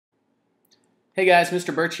Hey guys,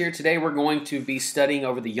 Mr. Birch here. Today we're going to be studying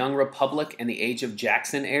over the Young Republic and the Age of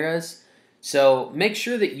Jackson eras. So make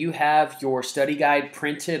sure that you have your study guide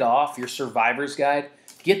printed off, your survivor's guide.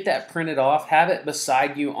 Get that printed off, have it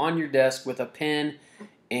beside you on your desk with a pen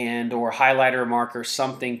and or highlighter or marker,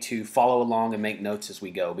 something to follow along and make notes as we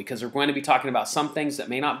go, because we're going to be talking about some things that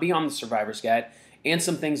may not be on the survivor's guide and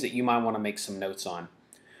some things that you might want to make some notes on.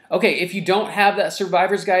 Okay, if you don't have that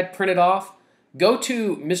survivor's guide printed off, go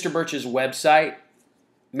to Mr. Birch's website.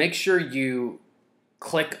 Make sure you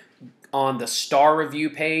click on the STAAR review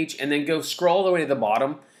page and then go scroll all the way to the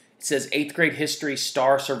bottom. It says 8th grade history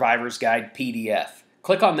STAAR survivor's guide PDF.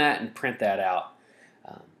 Click on that and print that out.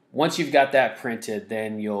 Once you've got that printed,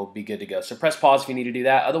 then you'll be good to go. So press pause if you need to do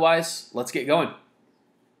that. Otherwise, let's get going.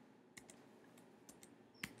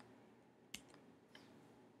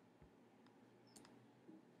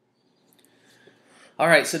 All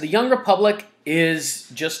right, so the Young Republic is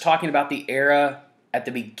just talking about the era at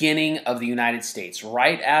the beginning of the United States.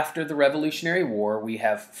 Right after the Revolutionary War, we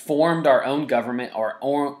have formed our own government, our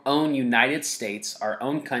own United States, our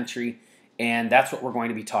own country, and that's what we're going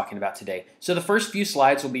to be talking about today. So the first few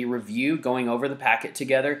slides will be review, going over the packet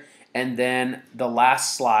together, and then the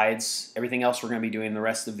last slides, everything else we're going to be doing in the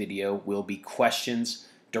rest of the video, will be questions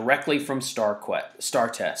directly from STAAR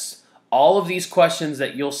tests. All of these questions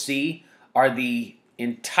that you'll see are the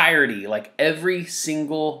entirety, like every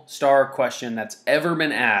single STAAR question that's ever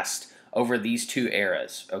been asked over these two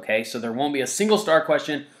eras, okay? So there won't be a single STAAR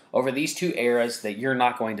question over these two eras that you're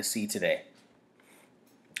not going to see today.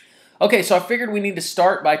 Okay, so I figured we need to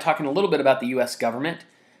start by talking a little bit about the U.S. government.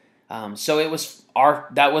 So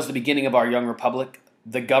that was the beginning of our Young Republic,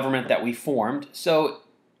 the government that we formed. So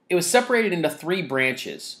it was separated into three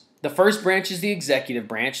branches. The first branch is the executive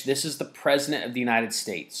branch. This is the President of the United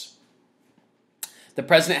States. The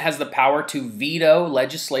President has the power to veto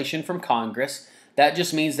legislation from Congress. That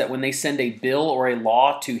just means that when they send a bill or a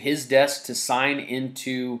law to his desk to sign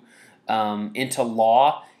into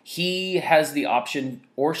law, he has the option,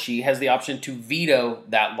 or she has the option, to veto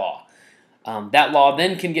that law. That law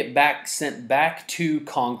then can get sent back to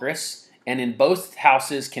Congress, and in both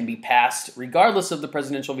houses can be passed regardless of the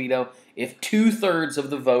presidential veto. If 2/3 of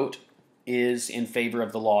the vote is in favor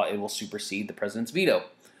of the law, it will supersede the president's veto.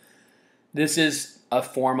 This is a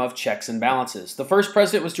form of checks and balances. The first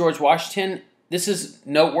president was George Washington. This is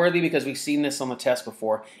noteworthy because we've seen this on the test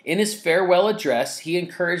before. In his farewell address, he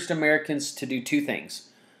encouraged Americans to do two things.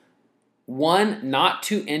 One, not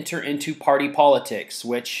to enter into party politics,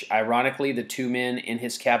 which, ironically, the two men in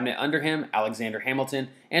his cabinet under him, Alexander Hamilton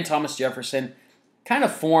and Thomas Jefferson, kind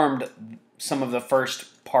of formed some of the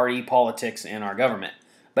first party politics in our government.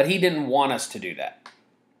 But he didn't want us to do that.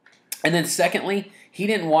 And then secondly, he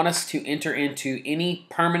didn't want us to enter into any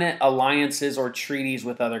permanent alliances or treaties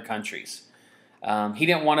with other countries. He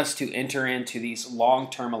didn't want us to enter into these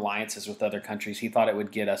long-term alliances with other countries. He thought it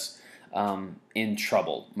would get us in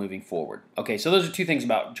trouble moving forward. Okay, so those are two things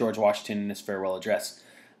about George Washington and his farewell address.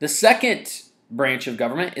 The second branch of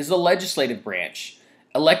government is the legislative branch.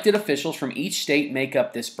 Elected officials from each state make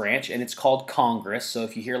up this branch, and it's called Congress. So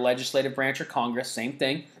if you hear legislative branch or Congress, same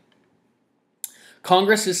thing.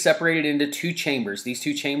 Congress is separated into two chambers. These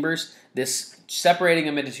two chambers, separating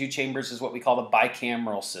them into two chambers is what we call the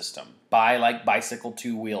bicameral system. Bi, like bicycle,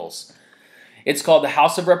 two wheels. It's called the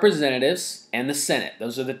House of Representatives and the Senate.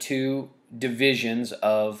 Those are the two divisions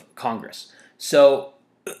of Congress. So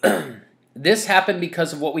this happened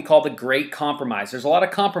because of what we call the Great Compromise. There's a lot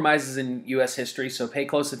of compromises in U.S. history, so pay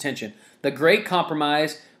close attention. The Great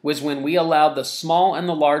Compromise was when we allowed the small and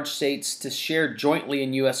the large states to share jointly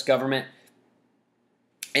in U.S. government.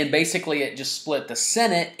 And basically it just split the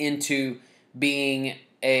Senate into being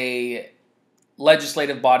a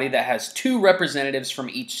legislative body that has two representatives from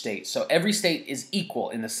each state. So every state is equal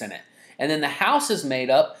in the Senate. And then the House is made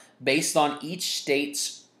up based on each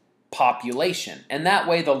state's population. And that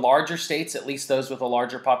way the larger states, at least those with a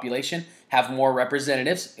larger population, have more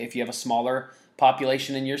representatives. If you have a smaller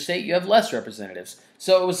population in your state, you have less representatives.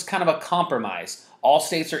 So it was kind of a compromise. All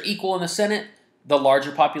states are equal in the Senate. The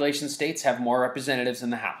larger population states have more representatives in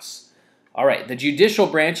the House. All right, the judicial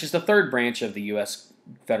branch is the third branch of the U.S.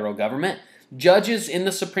 federal government. Judges in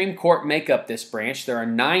the Supreme Court make up this branch. There are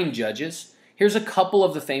 9 judges. Here's a couple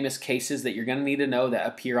of the famous cases that you're going to need to know that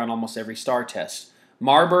appear on almost every STAAR test.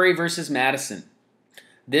 Marbury versus Madison.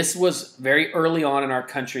 This was very early on in our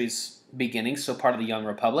country's beginning, so part of the Young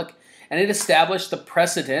Republic, and it established the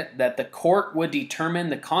precedent that the court would determine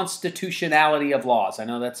the constitutionality of laws. I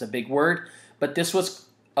know that's a big word, but this was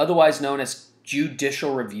otherwise known as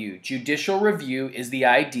judicial review. Judicial review is the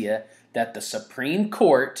idea that the Supreme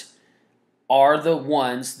Court are the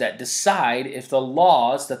ones that decide if the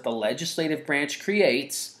laws that the legislative branch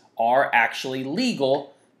creates are actually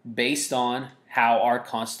legal based on how our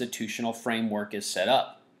constitutional framework is set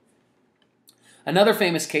up. Another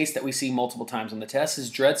famous case that we see multiple times on the test is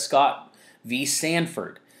Dred Scott v.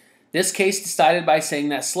 Sanford. This case decided by saying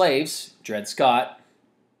that slaves, Dred Scott,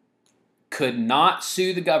 could not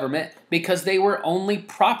sue the government because they were only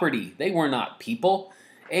property. They were not people.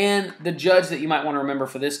 And the judge that you might want to remember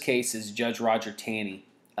for this case is Judge Roger Taney.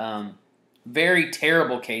 Very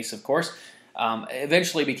terrible case, of course.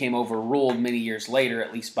 Eventually became overruled many years later,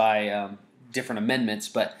 at least by different amendments.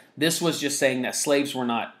 But this was just saying that slaves were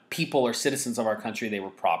not people or citizens of our country. They were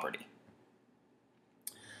property.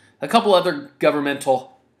 A couple other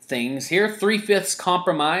governmental things here. 3/5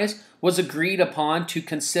 compromise was agreed upon to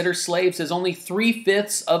consider slaves as only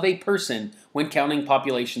 3/5 of a person when counting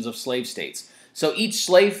populations of slave states. So each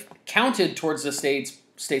slave counted towards the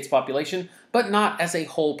state's population, but not as a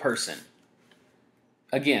whole person.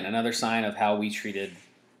 Again, another sign of how we treated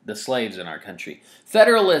the slaves in our country.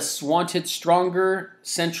 Federalists wanted stronger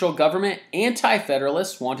central government.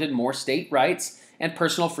 Anti-Federalists wanted more state rights and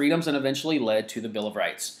personal freedoms, and eventually led to the Bill of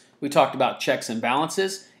Rights. We talked about checks and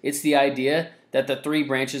balances. It's the idea that the three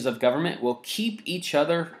branches of government will keep each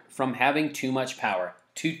other from having too much power,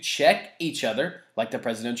 to check each other, like the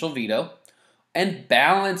presidential veto, and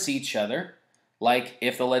balance each other, like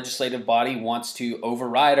if the legislative body wants to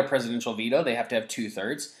override a presidential veto, they have to have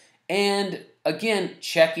 2/3. And again,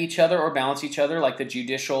 check each other or balance each other, like the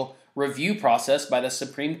judicial review process by the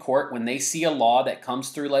Supreme Court when they see a law that comes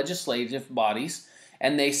through legislative bodies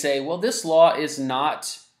and they say, well, this law is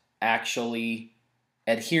not actually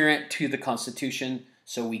adherent to the Constitution,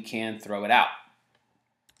 so we can throw it out.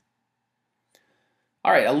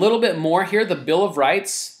 All right, a little bit more here. The Bill of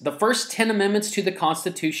Rights. The first 10 amendments to the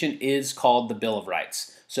Constitution is called the Bill of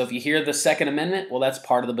Rights. So if you hear the Second Amendment, well, that's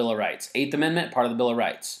part of the Bill of Rights. Eighth Amendment, part of the Bill of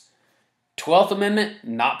Rights. 12th Amendment,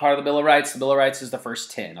 not part of the Bill of Rights. The Bill of Rights is the first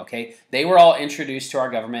 10, okay? They were all introduced to our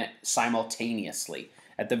government simultaneously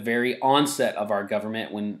at the very onset of our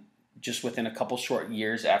government, when just within a couple short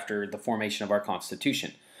years after the formation of our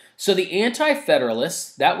Constitution. So the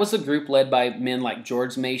Anti-Federalists, that was a group led by men like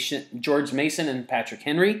George Mason and Patrick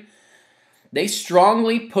Henry. They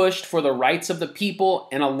strongly pushed for the rights of the people,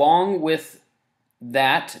 and along with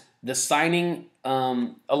that, the signing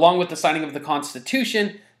of the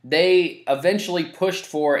Constitution, they eventually pushed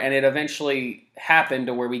for, and it eventually happened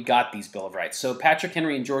to where we got these Bill of Rights. So Patrick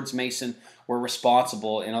Henry and George Mason were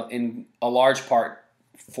responsible in a large part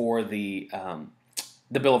for the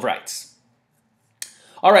Bill of Rights.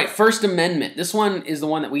 All right, First Amendment. This one is the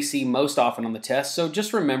one that we see most often on the test, so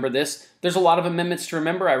just remember this. There's a lot of amendments to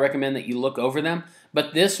remember. I recommend that you look over them,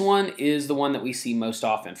 but this one is the one that we see most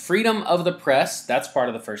often. Freedom of the press, that's part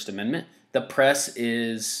of the First Amendment. The press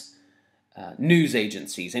is news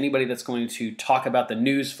agencies, anybody that's going to talk about the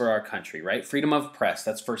news for our country, right? Freedom of press,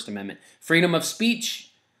 that's First Amendment. Freedom of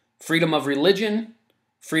speech, freedom of religion,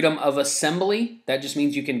 freedom of assembly, that just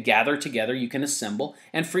means you can gather together, you can assemble.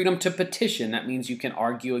 And freedom to petition, that means you can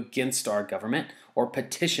argue against our government or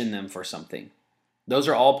petition them for something. Those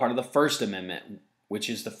are all part of the First Amendment, which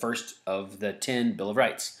is the first of the 10 Bill of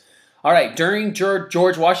Rights. All right, during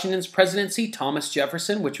George Washington's presidency, Thomas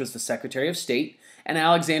Jefferson, which was the Secretary of State, and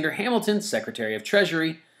Alexander Hamilton, Secretary of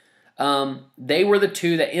Treasury, they were the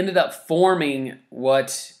two that ended up forming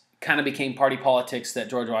what kind of became party politics that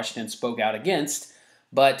George Washington spoke out against.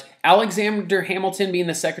 But Alexander Hamilton being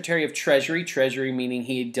the Secretary of Treasury, Treasury meaning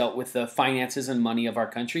he dealt with the finances and money of our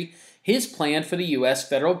country, his plan for the U.S.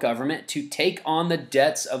 federal government to take on the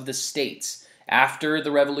debts of the states. After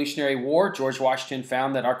the Revolutionary War, George Washington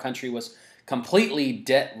found that our country was completely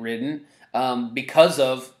debt-ridden because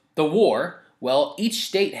of the war. Well, each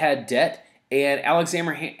state had debt, and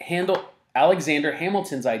Alexander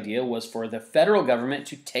Hamilton's idea was for the federal government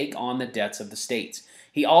to take on the debts of the states.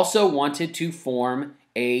 He also wanted to form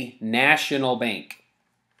a national bank.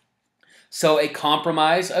 So a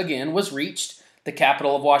compromise, again, was reached. The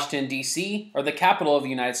capital of Washington, D.C., or the capital of the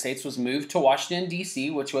United States, was moved to Washington, D.C.,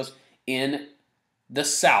 which was in the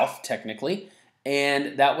South, technically.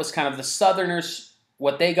 And that was kind of the Southerners,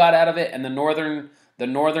 what they got out of it, and the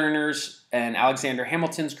Northerners and Alexander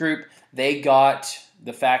Hamilton's group, they got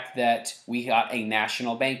the fact that we got a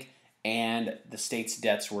national bank and the state's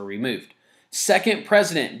debts were removed. Second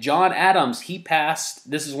president, John Adams, he passed,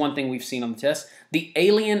 this is one thing we've seen on the test, the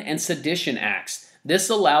Alien and Sedition Acts. This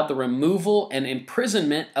allowed the removal and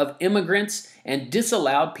imprisonment of immigrants and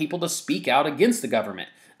disallowed people to speak out against the government.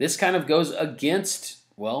 This kind of goes against,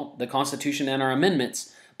 well, the Constitution and our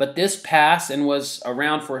amendments, but this passed and was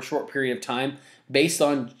around for a short period of time based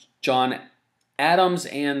on John Adams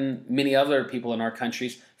and many other people in our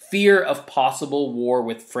countries, fear of possible war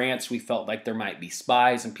with France. We felt like there might be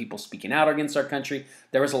spies and people speaking out against our country.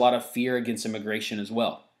 There was a lot of fear against immigration as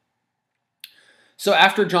well. So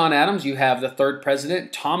after John Adams, you have the third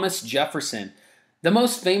president, Thomas Jefferson. The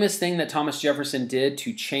most famous thing that Thomas Jefferson did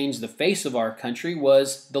to change the face of our country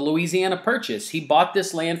was the Louisiana Purchase. He bought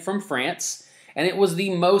this land from France, and it was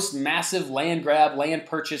the most massive land grab, land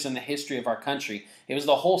purchase in the history of our country. It was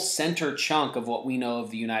the whole center chunk of what we know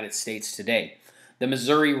of the United States today. The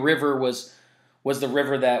Missouri River was the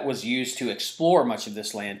river that was used to explore much of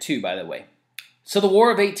this land too, by the way. So the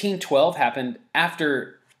War of 1812 happened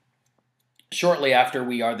shortly after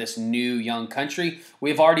we are this new young country.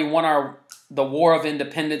 We've already won the War of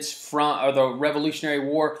Independence or the Revolutionary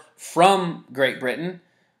War from Great Britain.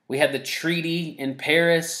 We had the treaty in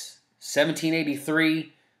Paris,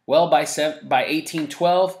 1783. Well, by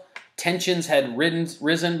 1812, tensions had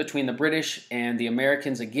risen between the British and the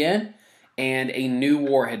Americans again, and a new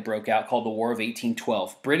war had broke out called the War of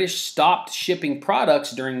 1812. British stopped shipping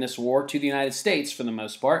products during this war to the United States for the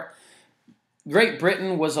most part. Great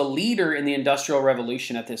Britain was a leader in the Industrial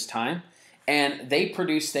Revolution at this time, and they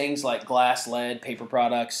produced things like glass, lead, paper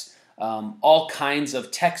products, all kinds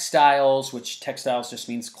of textiles, which textiles just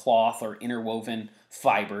means cloth or interwoven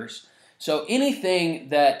fibers. So anything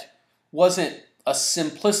that wasn't a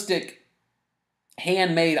simplistic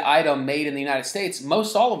handmade item made in the United States,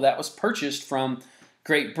 most all of that was purchased from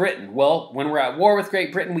Great Britain. Well, when we're at war with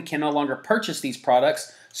Great Britain, we can no longer purchase these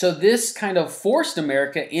products. So this kind of forced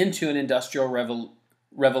America into an industrial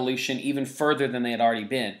revolution even further than they had already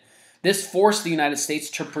been. This forced the United States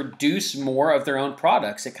to produce more of their own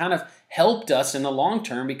products. It kind of helped us in the long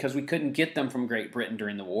term because we couldn't get them from Great Britain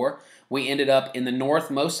during the war. We ended up in the North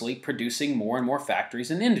mostly producing more and more factories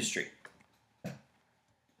and industry.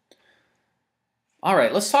 All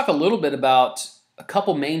right, let's talk a little bit about a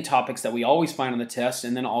couple main topics that we always find on the test,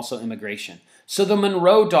 and then also immigration. So the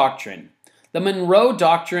Monroe Doctrine. The Monroe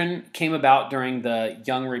Doctrine came about during the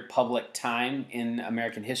Young Republic time in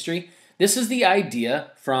American history. This is the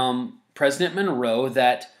idea from President Monroe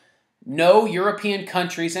that no European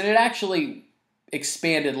countries, and it actually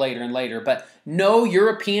expanded later and later, but no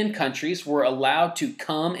European countries were allowed to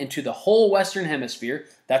come into the whole Western Hemisphere.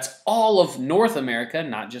 That's all of North America,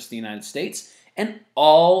 not just the United States, and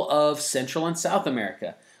all of Central and South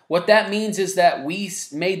America. What that means is that we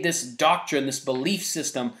made this doctrine, this belief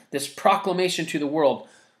system, this proclamation to the world.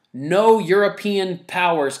 No European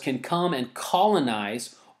powers can come and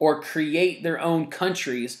colonize or create their own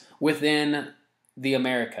countries within the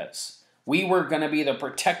Americas. We were going to be the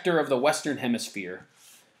protector of the Western Hemisphere,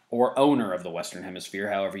 or owner of the Western Hemisphere,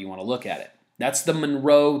 however you want to look at it. That's the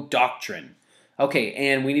Monroe Doctrine. Okay,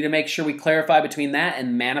 and we need to make sure we clarify between that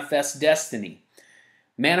and manifest destiny.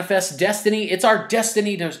 Manifest destiny, it's our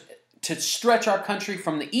destiny to stretch our country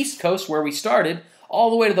from the East Coast, where we started, all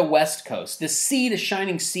the way to the West Coast. This sea to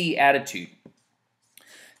shining sea attitude.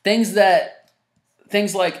 Things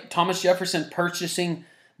like Thomas Jefferson purchasing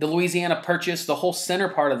the Louisiana Purchase, the whole center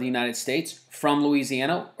part of the United States from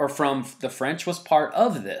Louisiana or from the French was part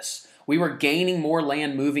of this. We were gaining more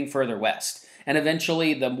land moving further west. And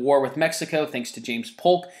eventually the war with Mexico, thanks to James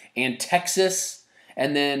Polk, and Texas,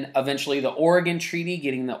 and then eventually the Oregon Treaty,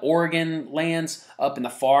 getting the Oregon lands up in the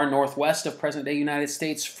far northwest of present-day United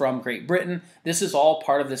States from Great Britain. This is all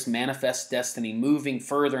part of this manifest destiny, moving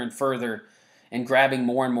further and further and grabbing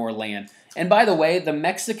more and more land. And by the way, the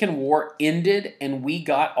Mexican War ended and we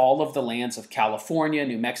got all of the lands of California,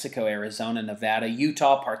 New Mexico, Arizona, Nevada,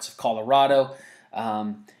 Utah, parts of Colorado.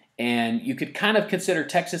 And you could kind of consider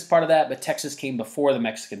Texas part of that, but Texas came before the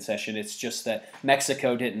Mexican cession. It's just that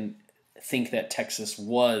Mexico didn't think that Texas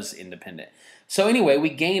was independent. So anyway,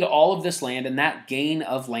 we gained all of this land, and that gain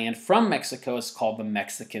of land from Mexico is called the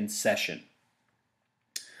Mexican Cession.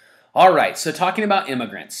 All right, so talking about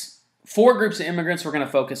immigrants. 4 groups of immigrants we're going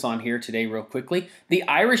to focus on here today real quickly. The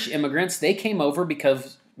Irish immigrants, they came over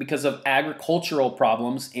because of agricultural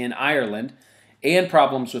problems in Ireland and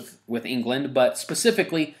problems with England, but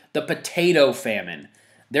specifically the potato famine.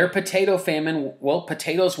 Their potato famine, well,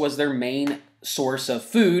 potatoes was their main source of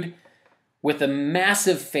food. With a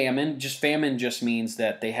massive famine just means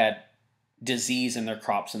that they had disease in their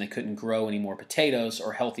crops and they couldn't grow any more potatoes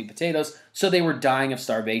or healthy potatoes, so they were dying of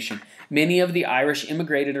starvation. Many of the Irish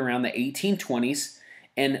immigrated around the 1820s,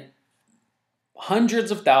 and hundreds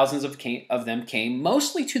of thousands of them came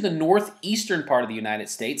mostly to the northeastern part of the United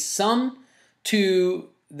States, some to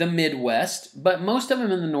the Midwest, but most of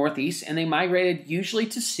them in the Northeast, and they migrated usually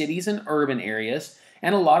to cities and urban areas,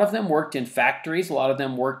 and a lot of them worked in factories, a lot of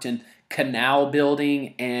them worked in canal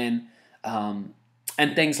building and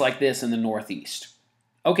and things like this in the Northeast.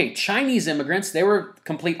 Okay, Chinese immigrants, they were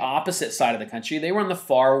complete opposite side of the country. They were on the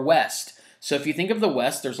far west. So if you think of the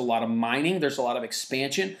West, there's a lot of mining, there's a lot of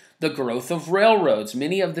expansion, the growth of railroads.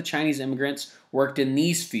 Many of the Chinese immigrants worked in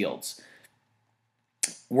these fields,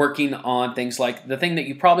 working on things like, the thing that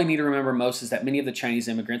you probably need to remember most is that many of the Chinese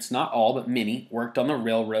immigrants, not all, but many, worked on the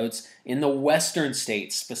railroads in the western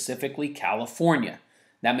states, specifically California.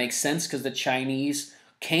 That makes sense because the Chinese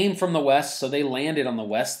came from the west, so they landed on the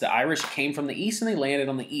west. The Irish came from the east, and they landed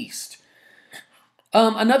on the east.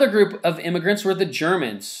 Another group of immigrants were the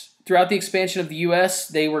Germans. Throughout the expansion of the U.S.,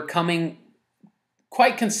 they were coming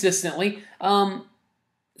quite consistently,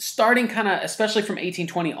 starting kind of, especially from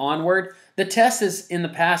 1820 onward. The test has in the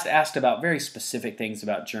past asked about very specific things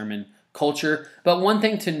about German culture, but one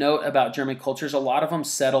thing to note about German culture is a lot of them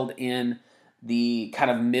settled in the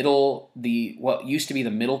kind of middle, what used to be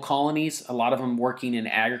the middle colonies, a lot of them working in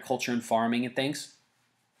agriculture and farming and things.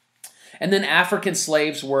 And then African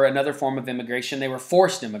slaves were another form of immigration. They were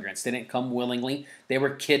forced immigrants. They didn't come willingly. They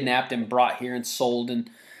were kidnapped and brought here and sold in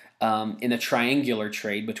a triangular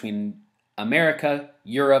trade between America,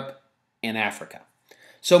 Europe, and Africa.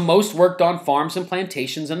 So most worked on farms and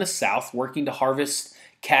plantations in the South, working to harvest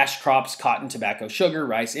cash crops, cotton, tobacco, sugar,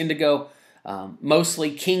 rice, indigo,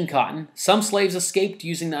 mostly king cotton. Some slaves escaped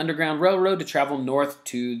using the Underground Railroad to travel north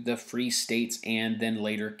to the Free States and then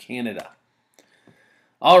later Canada.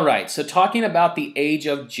 All right, so talking about the age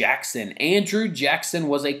of Jackson. Andrew Jackson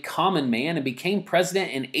was a common man and became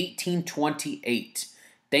president in 1828,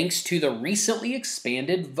 thanks to the recently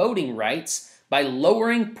expanded voting rights by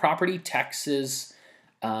lowering property taxes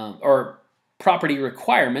or property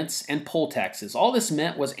requirements and poll taxes. All this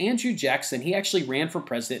meant was Andrew Jackson, he actually ran for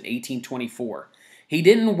president in 1824. He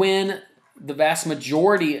didn't win the vast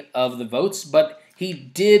majority of the votes, but he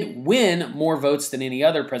did win more votes than any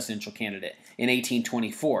other presidential candidate in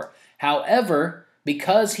 1824. However,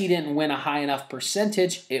 because he didn't win a high enough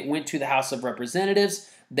percentage, it went to the House of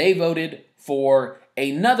Representatives. They voted for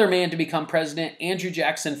another man to become president. Andrew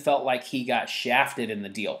Jackson felt like he got shafted in the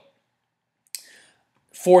deal.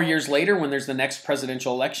 4 years later, when there's the next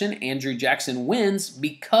presidential election, Andrew Jackson wins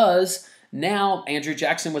because now Andrew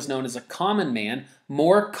Jackson was known as a common man.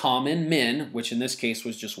 More common men, which in this case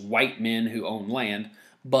was just white men who owned land,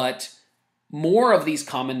 but more of these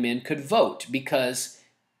common men could vote because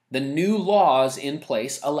the new laws in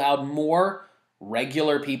place allowed more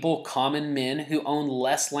regular people, common men who owned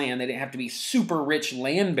less land. They didn't have to be super rich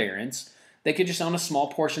land barons. They could just own a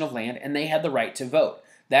small portion of land, and they had the right to vote.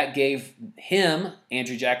 That gave him,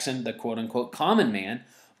 Andrew Jackson, the quote-unquote common man,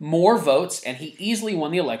 more votes, and he easily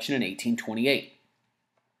won the election in 1828.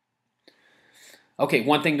 Okay,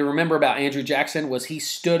 one thing to remember about Andrew Jackson was he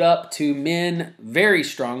stood up to men very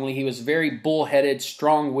strongly. He was a very bullheaded,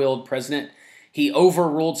 strong-willed president. He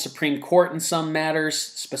overruled Supreme Court in some matters,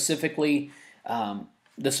 specifically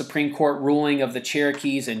the Supreme Court ruling of the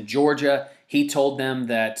Cherokees in Georgia. He told them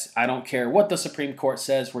that, I don't care what the Supreme Court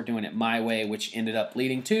says, we're doing it my way, which ended up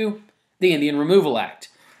leading to the Indian Removal Act.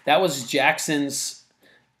 That was Jackson's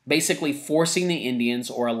basically forcing the Indians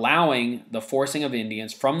or allowing the forcing of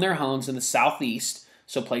Indians from their homes in the southeast,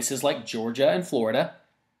 so places like Georgia and Florida,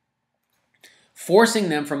 forcing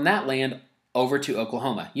them from that land over to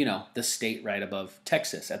Oklahoma, you know, the state right above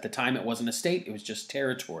Texas. At the time, it wasn't a state, it was just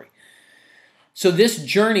territory. So this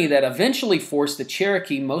journey that eventually forced the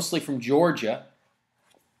Cherokee, mostly from Georgia,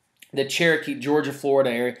 the Cherokee, Georgia, Florida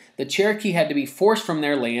area, the Cherokee had to be forced from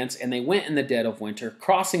their lands, and they went in the dead of winter,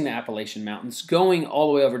 crossing the Appalachian Mountains, going all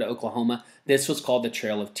the way over to Oklahoma. This was called the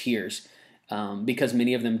Trail of Tears because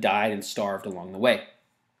many of them died and starved along the way.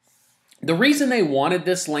 The reason they wanted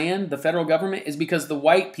this land, the federal government, is because the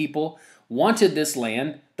white people wanted this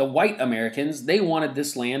land, the white Americans, they wanted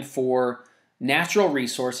this land for natural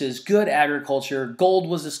resources, good agriculture, gold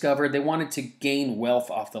was discovered. They wanted to gain wealth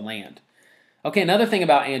off the land. Okay, another thing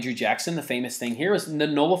about Andrew Jackson, the famous thing here, is the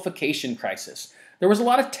nullification crisis. There was a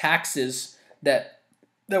lot of taxes that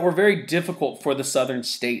were very difficult for the southern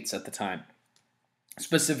states at the time.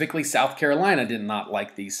 Specifically, South Carolina did not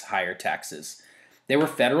like these higher taxes. They were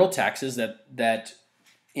federal taxes that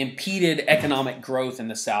impeded economic growth in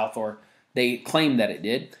the South, or they claimed that it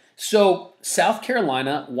did. So South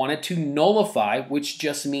Carolina wanted to nullify, which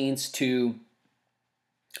just means to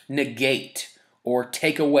negate or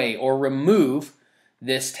take away or remove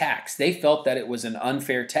this tax. They felt that it was an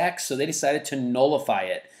unfair tax, so they decided to nullify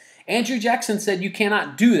it. Andrew Jackson said, you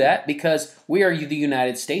cannot do that because we are the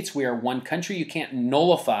United States. We are one country. You can't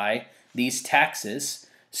nullify these taxes.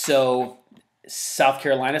 So South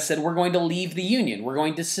Carolina said, we're going to leave the Union. We're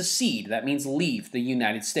going to secede. That means leave the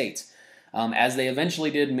United States. as they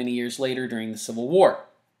eventually did many years later during the Civil War.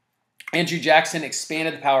 Andrew Jackson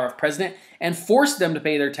expanded the power of president and forced them to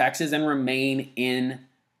pay their taxes and remain in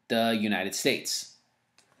the United States.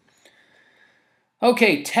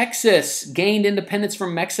 Okay, Texas gained independence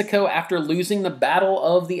from Mexico after losing the Battle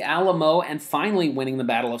of the Alamo and finally winning the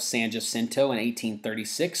Battle of San Jacinto in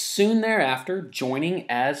 1836, soon thereafter joining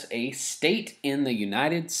as a state in the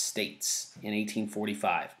United States in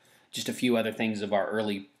 1845. Just a few other things of our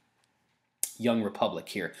early young republic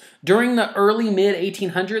here. During the early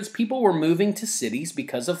mid-1800s, people were moving to cities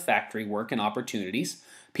because of factory work and opportunities.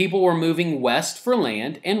 People were moving west for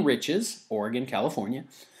land and riches, Oregon, California.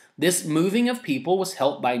 This moving of people was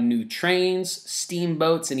helped by new trains,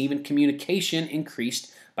 steamboats, and even communication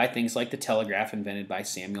increased by things like the telegraph invented by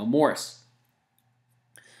Samuel Morse.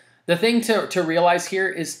 The thing to realize here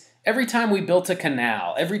is every time we built a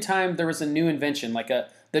canal, every time there was a new invention like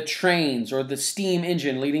the trains or the steam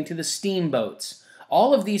engine leading to the steamboats,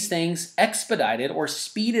 all of these things expedited or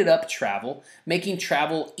speeded up travel, making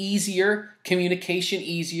travel easier, communication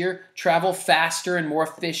easier, travel faster and more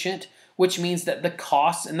efficient, which means that the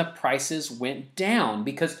costs and the prices went down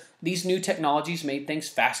because these new technologies made things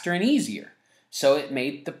faster and easier. So it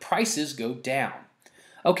made the prices go down.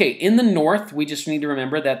 Okay, in the north, we just need to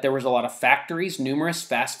remember that there was a lot of factories, numerous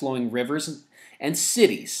fast-flowing rivers, and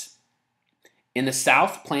cities. In the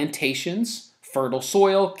south, plantations, fertile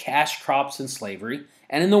soil, cash crops, and slavery.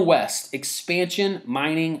 And in the west, expansion,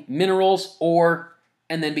 mining, minerals, ore,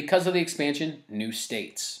 and then because of the expansion, new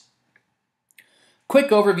states.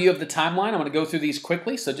 Quick overview of the timeline. I'm going to go through these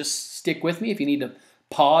quickly, so just stick with me. If you need to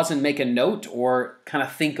pause and make a note or kind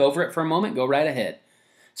of think over it for a moment, go right ahead.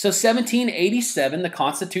 So 1787, the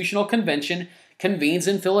Constitutional Convention convenes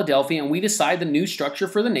in Philadelphia, and we decide the new structure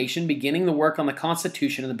for the nation, beginning the work on the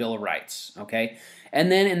Constitution and the Bill of Rights. Okay, and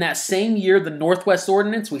then in that same year, the Northwest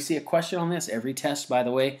Ordinance, we see a question on this every test, by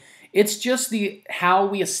the way. It's just how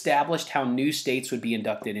we established how new states would be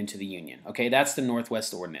inducted into the Union. Okay, that's the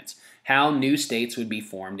Northwest Ordinance, how new states would be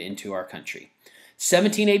formed into our country.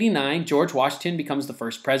 1789, George Washington becomes the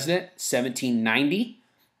first president. 1790,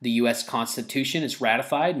 the U.S. Constitution is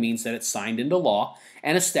ratified, means that it's signed into law,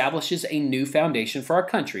 and establishes a new foundation for our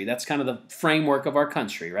country. That's kind of the framework of our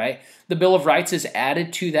country, right? The Bill of Rights is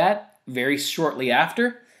added to that very shortly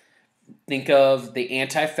after. Think of the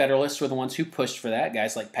Anti-Federalists were the ones who pushed for that,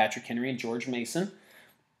 guys like Patrick Henry and George Mason.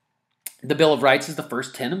 The Bill of Rights is the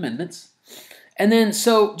first 10 amendments. And then,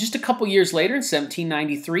 so just a couple years later, in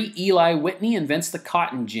 1793, Eli Whitney invents the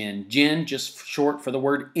cotton gin. Gin, just short for the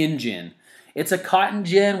word engine. It's a cotton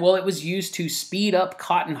gin. Well, it was used to speed up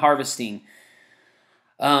cotton harvesting,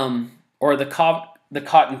 or the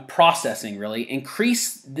cotton processing, really.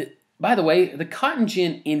 By the way, the cotton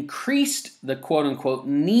gin increased the quote-unquote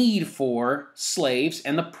need for slaves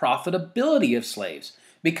and the profitability of slaves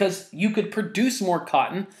because you could produce more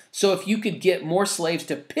cotton. So if you could get more slaves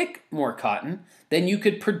to pick more cotton, then you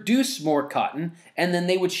could produce more cotton, and then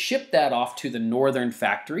they would ship that off to the northern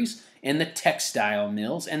factories and the textile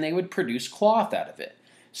mills, and they would produce cloth out of it.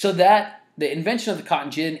 So that the invention of the cotton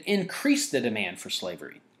gin increased the demand for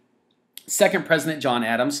slavery. Second President John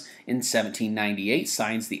Adams in 1798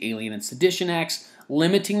 signs the Alien and Sedition Acts,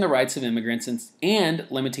 limiting the rights of immigrants and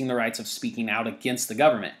limiting the rights of speaking out against the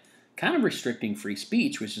government. Kind of restricting free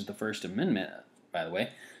speech, which is the First Amendment, by the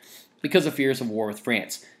way, because of fears of war with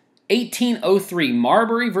France. 1803,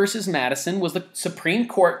 Marbury versus Madison was the Supreme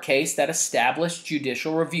Court case that established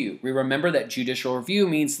judicial review. We remember that judicial review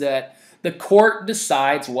means that the court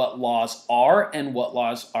decides what laws are and what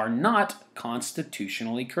laws are not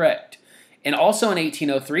constitutionally correct. And also in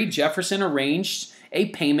 1803, Jefferson arranged a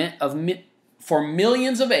payment for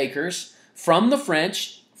millions of acres from the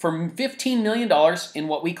French for $15 million in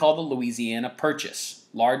what we call the Louisiana Purchase,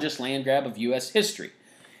 largest land grab of U.S. history.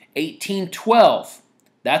 1812,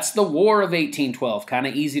 that's the War of 1812. Kind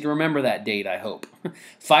of easy to remember that date, I hope.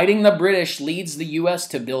 Fighting the British leads the U.S.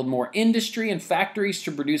 to build more industry and factories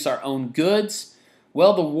to produce our own goods.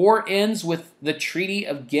 Well, the war ends with the Treaty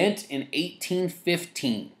of Ghent in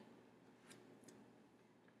 1815.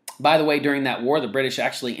 By the way, during that war, the British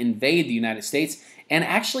actually invade the United States and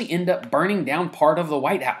actually end up burning down part of the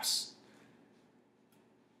White House.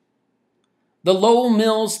 The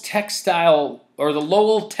Lowell textile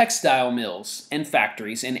mills and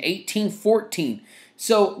factories in 1814.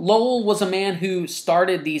 So Lowell was a man who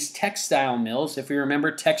started these textile mills. If you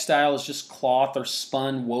remember, textile is just cloth or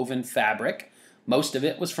spun woven fabric. Most of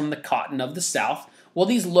it was from the cotton of the South. Well,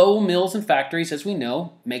 these Lowell mills and factories, as we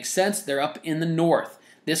know, make sense. They're up in the north.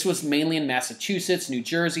 This was mainly in Massachusetts, New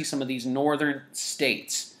Jersey, some of these northern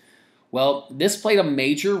states. Well, this played a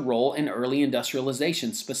major role in early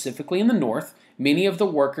industrialization, specifically in the North. Many of the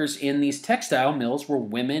workers in these textile mills were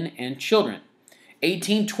women and children.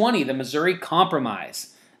 1820, the Missouri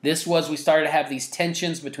Compromise. This was, we started to have these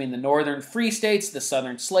tensions between the northern free states, the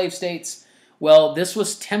southern slave states. Well, this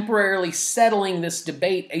was temporarily settling this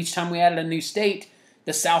debate. Each time we added a new state,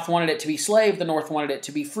 the South wanted it to be slave, the North wanted it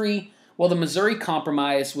to be free. Well, the Missouri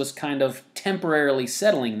Compromise was kind of temporarily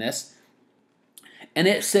settling this. And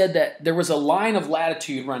it said that there was a line of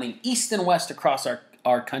latitude running east and west across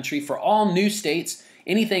our country for all new states.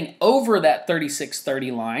 Anything over that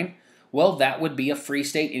 3630 line, well, that would be a free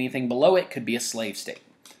state. Anything below it could be a slave state.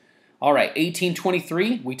 All right,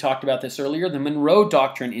 1823, we talked about this earlier, the Monroe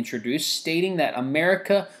Doctrine introduced, stating that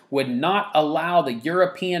America would not allow the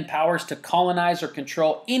European powers to colonize or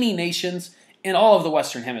control any nations in all of the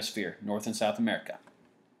Western Hemisphere, North and South America.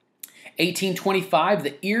 1825,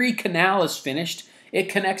 the Erie Canal is finished. It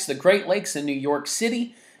connects the Great Lakes and New York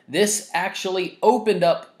City. This actually opened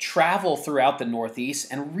up travel throughout the Northeast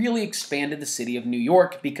and really expanded the city of New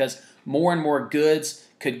York because more and more goods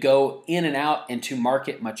could go in and out and to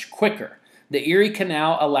market much quicker. The Erie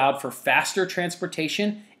Canal allowed for faster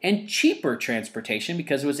transportation and cheaper transportation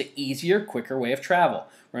because it was an easier, quicker way of travel.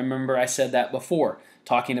 Remember, I said that before,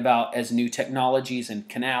 talking about as new technologies and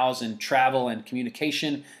canals and travel and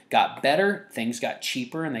communication got better, things got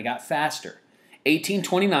cheaper and they got faster.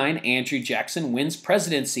 1829, Andrew Jackson wins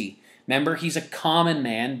presidency. Remember, he's a common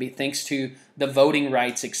man. Thanks to the voting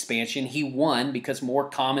rights expansion, he won because more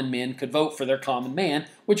common men could vote for their common man,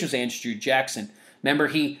 which was Andrew Jackson. Remember,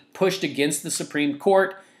 he pushed against the Supreme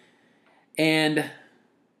Court, and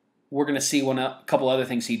we're going to see a couple other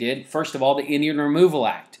things he did. First of all, the Indian Removal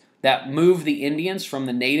Act. That moved the Indians from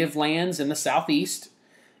the native lands in the southeast,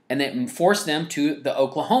 and it forced them to the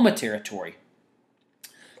Oklahoma Territory,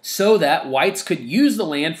 so that whites could use the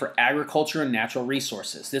land for agriculture and natural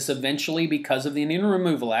resources. This eventually, because of the Indian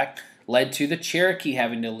Removal Act, led to the Cherokee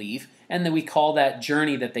having to leave, and then we call that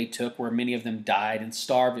journey that they took where many of them died and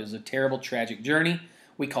starved. It was a terrible, tragic journey.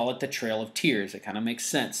 We call it the Trail of Tears. It kind of makes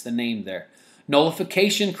sense, the name there.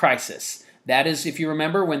 Nullification crisis. That is, if you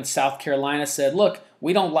remember, when South Carolina said, look,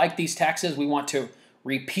 we don't like these taxes. We want to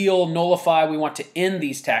repeal, nullify. We want to end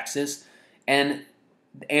these taxes. And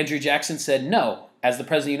Andrew Jackson said, no. As the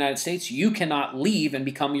President of the United States, you cannot leave and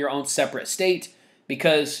become your own separate state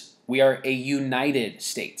because we are a United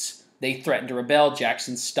States. They threatened to rebel.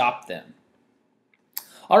 Jackson stopped them.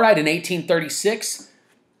 All right, in 1836,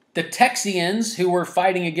 the Texians, who were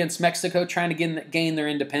fighting against Mexico, trying to gain their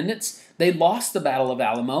independence, they lost the Battle of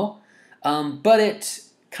Alamo, but it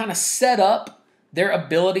kind of set up their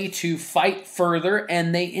ability to fight further,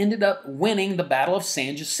 and they ended up winning the Battle of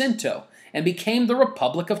San Jacinto and became the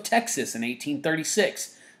Republic of Texas in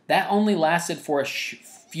 1836. That only lasted for a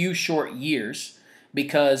few short years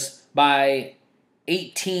because by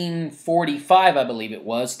 1845, I believe it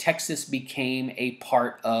was, Texas became a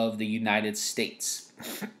part of the United States.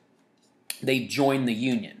 They joined the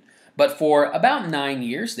Union. But for about 9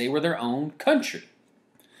 years, they were their own country.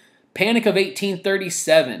 Panic of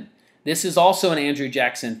 1837. This is also an Andrew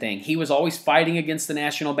Jackson thing. He was always fighting against the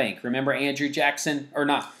National Bank. Remember Andrew Jackson,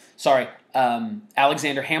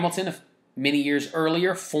 Alexander Hamilton, many years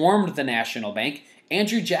earlier, formed the National Bank.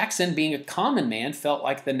 Andrew Jackson, being a common man, felt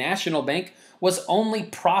like the National Bank was only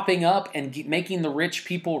propping up and making the rich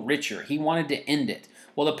people richer. He wanted to end it.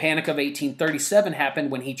 Well, the Panic of 1837 happened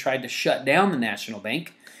when he tried to shut down the National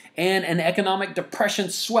Bank, and an economic depression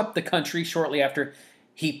swept the country shortly after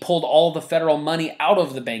he pulled all the federal money out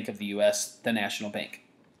of the Bank of the U.S., the National Bank.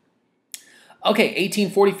 Okay,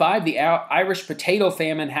 1845, the Irish potato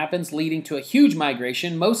famine happens, leading to a huge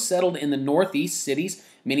migration. Most settled in the northeast cities.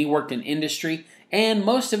 Many worked in industry, and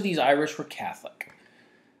most of these Irish were Catholic.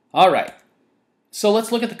 All right, so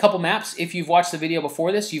let's look at the couple maps. If you've watched the video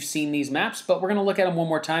before this, you've seen these maps, but we're going to look at them one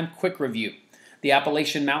more time. Quick review. The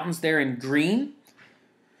Appalachian Mountains there in green.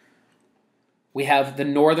 We have the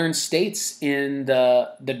northern states in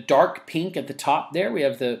the dark pink at the top there. We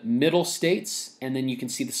have the middle states, and then you can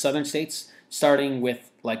see the southern states, starting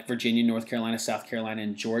with like Virginia, North Carolina, South Carolina,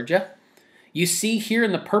 and Georgia. You see here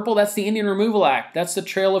in the purple, that's the Indian Removal Act. That's the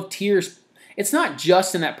Trail of Tears. It's not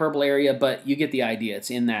just in that purple area, but you get the idea. It's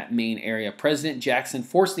in that main area. President Jackson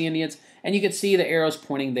forced the Indians, and you can see the arrows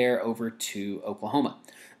pointing there over to Oklahoma.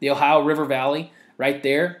 The Ohio River Valley right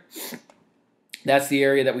there, that's the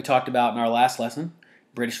area that we talked about in our last lesson.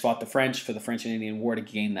 British fought the French for the French and Indian War to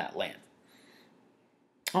gain that land.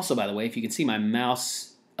 Also, by the way, if you can see my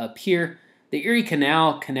mouse up here, the Erie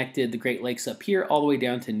Canal connected the Great Lakes up here all the way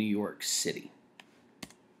down to New York City.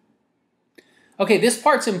 Okay, this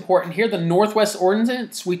part's important here. The Northwest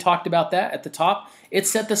Ordinance, we talked about that at the top. It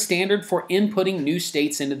set the standard for inputting new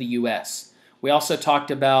states into the U.S. We also talked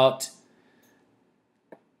about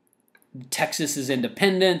Texas's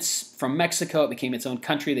independence from Mexico. It became its own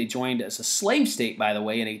country. They joined as a slave state, by the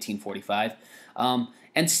way, in 1845.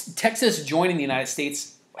 And Texas joining the United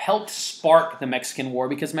States helped spark the Mexican War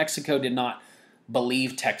because Mexico did not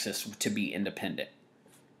believe Texas to be independent.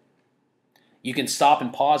 You can stop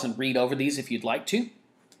and pause and read over these if you'd like to,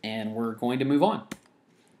 and we're going to move on.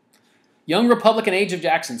 Young Republican Age of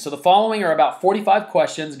Jackson. So the following are about 45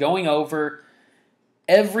 questions going over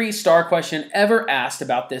every STAAR question ever asked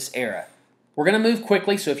about this era. We're going to move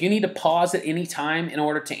quickly, so if you need to pause at any time in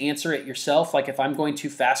order to answer it yourself, like if I'm going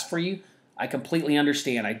too fast for you, I completely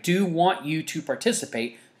understand. I do want you to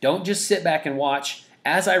participate. Don't just sit back and watch.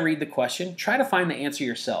 As I read the question, try to find the answer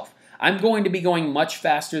yourself. I'm going to be going much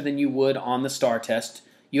faster than you would on the STAAR test.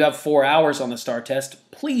 You have 4 hours on the STAAR test.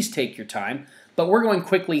 Please take your time. But we're going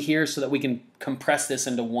quickly here so that we can compress this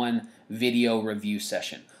into one video review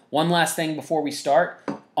session. One last thing before we start.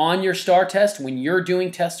 On your STAAR test, when you're doing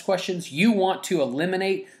test questions, you want to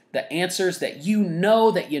eliminate the answers that you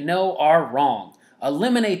know are wrong.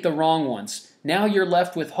 Eliminate the wrong ones. Now you're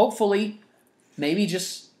left with hopefully maybe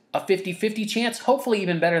just a 50-50 chance. Hopefully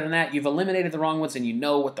even better than that. You've eliminated the wrong ones and you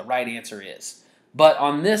know what the right answer is. But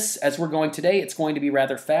on this, as we're going today, it's going to be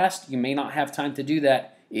rather fast. You may not have time to do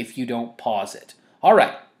that if you don't pause it. All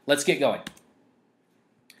right, let's get going.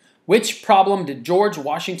 Which problem did George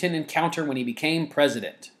Washington encounter when he became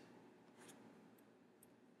president?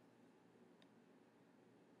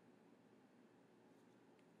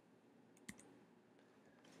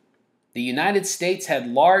 The United States had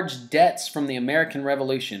large debts from the American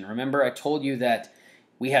Revolution. Remember, I told you that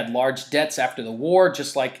we had large debts after the war,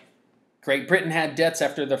 just like Great Britain had debts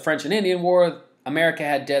after the French and Indian War. America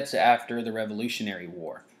had debts after the Revolutionary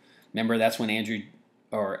War. Remember, that's when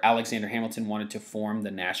Alexander Hamilton wanted to form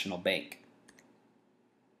the National Bank.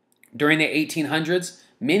 During the 1800s,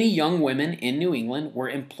 many young women in New England were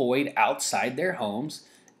employed outside their homes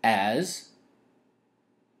as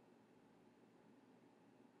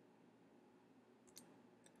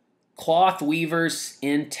cloth weavers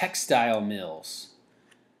in textile mills.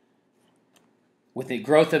 With the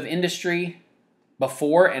growth of industry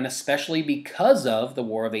before and especially because of the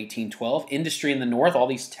War of 1812, industry in the North, all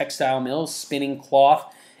these textile mills spinning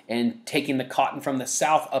cloth and taking the cotton from the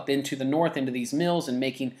South up into the North into these mills and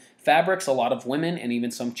making fabrics, a lot of women and even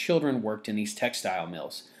some children worked in these textile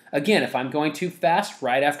mills. Again, if I'm going too fast,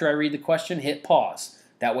 right after I read the question, hit pause.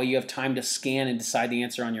 That way you have time to scan and decide the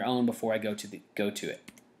answer on your own before I go to it.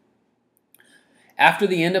 After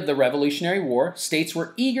the end of the Revolutionary War, states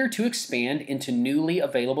were eager to expand into newly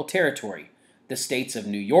available territory. The states of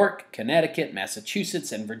New York, Connecticut,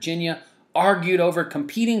 Massachusetts, and Virginia argued over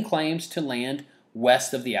competing claims to land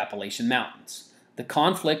west of the Appalachian Mountains. The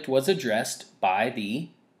conflict was addressed by the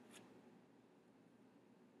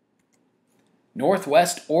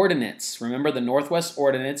Northwest Ordinance. Remember, the Northwest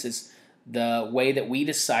Ordinance is the way that we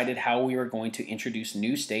decided how we were going to introduce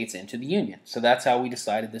new states into the Union. So that's how we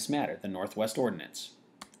decided this matter, the Northwest Ordinance.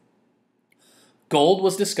 Gold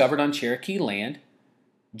was discovered on Cherokee land.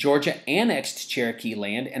 Georgia annexed Cherokee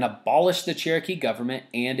land and abolished the Cherokee government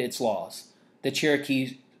and its laws. The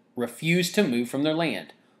Cherokees refused to move from their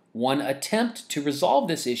land. One attempt to resolve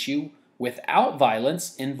this issue without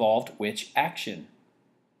violence involved which action?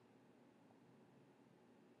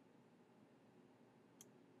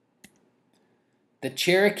 The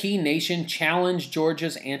Cherokee Nation challenged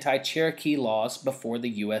Georgia's anti-Cherokee laws before the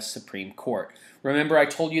U.S. Supreme Court. Remember, I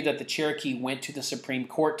told you that the Cherokee went to the Supreme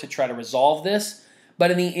Court to try to resolve this,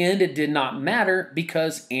 but in the end it did not matter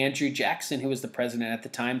because Andrew Jackson, who was the president at the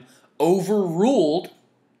time, overruled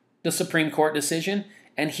the Supreme Court decision,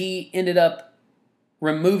 and he ended up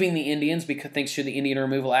removing the Indians thanks to the Indian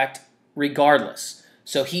Removal Act regardless.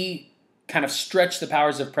 So he kind of stretched the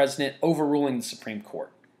powers of president, overruling the Supreme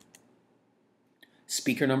Court.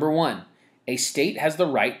 Speaker number 1. A state has the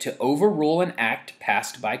right to overrule an act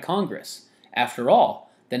passed by Congress. After all,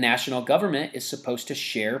 the national government is supposed to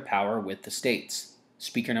share power with the states.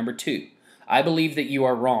 Speaker number 2. I believe that you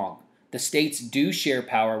are wrong. The states do share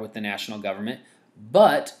power with the national government,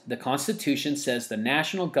 but the Constitution says the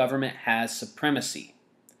national government has supremacy.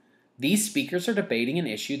 These speakers are debating an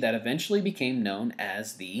issue that eventually became known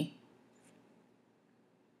as the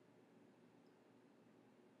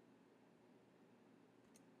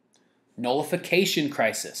nullification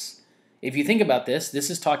crisis. If you think about this,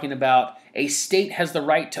 this is talking about a state has the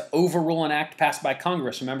right to overrule an act passed by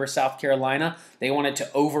Congress. Remember South Carolina? They wanted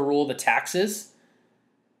to overrule the taxes.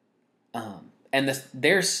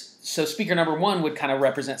 So speaker number one would kind of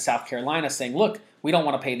represent South Carolina saying, look, we don't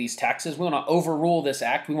want to pay these taxes. We want to overrule this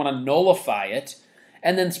act. We want to nullify it.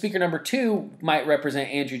 And then speaker number two might represent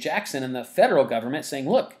Andrew Jackson and the federal government saying,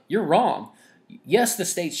 look, you're wrong. Yes, the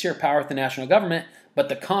states share power with the national government, but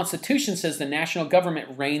the Constitution says the national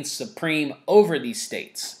government reigns supreme over these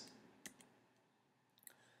states.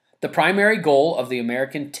 The primary goal of the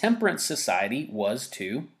American Temperance Society was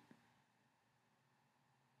to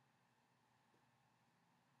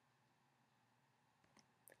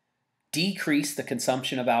decrease the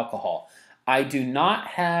consumption of alcohol. I do not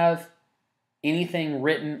have anything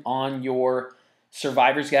written on your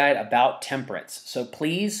survivor's guide about temperance. So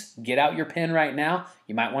please get out your pen right now.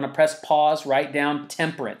 You might want to press pause, write down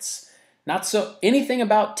temperance. Anything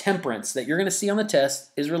about temperance that you're going to see on the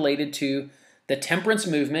test is related to the temperance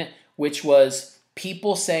movement, which was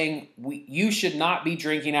people saying you should not be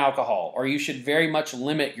drinking alcohol, or you should very much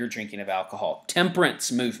limit your drinking of alcohol.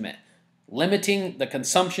 Temperance movement, limiting the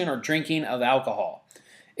consumption or drinking of alcohol.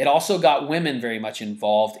 It also got women very much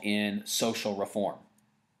involved in social reform.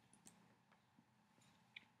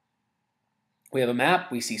 We have a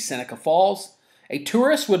map. We see Seneca Falls. A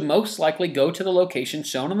tourist would most likely go to the location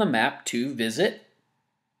shown on the map to visit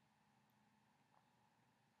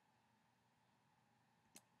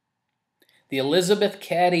the Elizabeth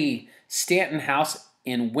Cady Stanton House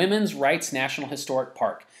in Women's Rights National Historic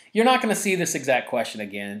Park. You're not going to see this exact question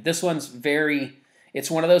again. This one's it's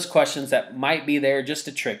one of those questions that might be there just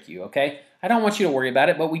to trick you, okay? I don't want you to worry about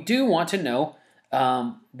it, but we do want to know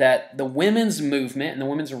that the women's movement and the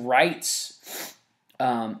women's rights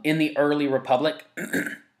in the early republic,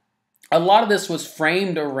 a lot of this was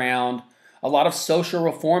framed around a lot of social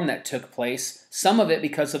reform that took place, some of it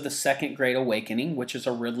because of the Second Great Awakening, which is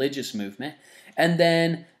a religious movement. And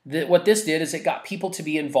then what this did is it got people to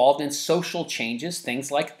be involved in social changes,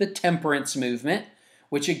 things like the temperance movement,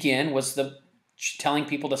 which again was telling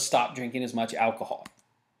people to stop drinking as much alcohol.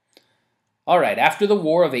 All right, after the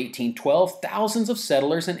War of 1812, thousands of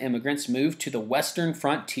settlers and immigrants moved to the western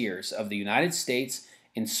frontiers of the United States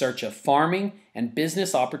in search of farming and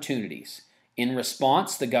business opportunities. In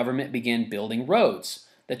response, the government began building roads.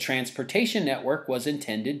 The transportation network was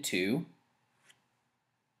intended to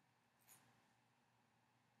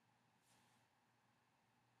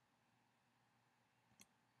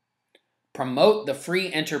promote the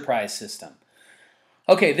free enterprise system.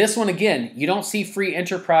 Okay, this one again, you don't see free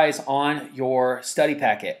enterprise on your study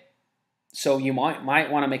packet. So you might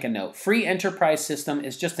want to make a note. Free enterprise system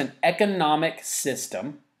is just an economic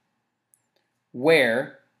system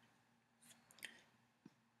where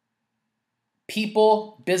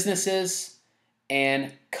people, businesses,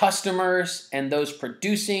 and customers and those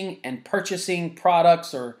producing and purchasing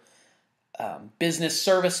products or business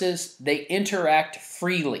services, they interact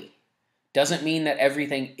freely. Doesn't mean that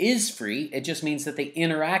everything is free. It just means that they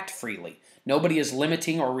interact freely. Nobody is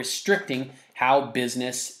limiting or restricting how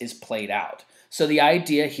business is played out. So the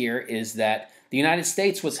idea here is that the United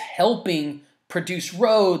States was helping produce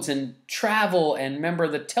roads and travel and remember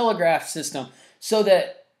the telegraph system so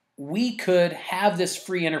that we could have this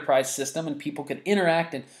free enterprise system and people could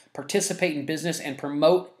interact and participate in business and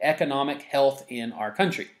promote economic health in our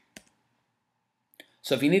country.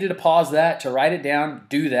 So if you needed to pause that to write it down,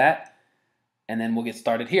 do that. And then we'll get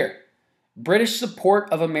started here. British support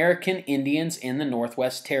of American Indians in the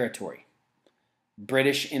Northwest Territory.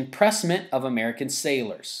 British impressment of American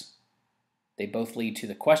sailors. They both lead to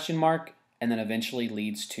the question mark and then eventually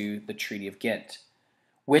leads to the Treaty of Ghent.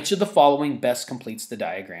 Which of the following best completes the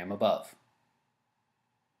diagram above?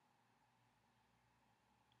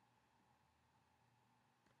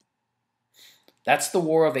 That's the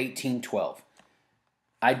War of 1812.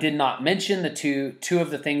 I did not mention the two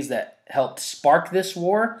of the things that helped spark this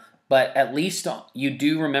war, but at least you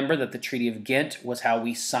do remember that the Treaty of Ghent was how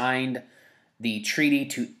we signed the treaty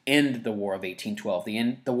to end the War of 1812.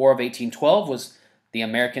 The War of 1812 was the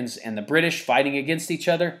Americans and the British fighting against each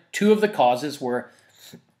other. Two of the causes were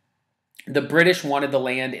the British wanted the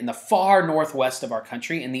land in the far northwest of our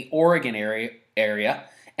country, in the Oregon area,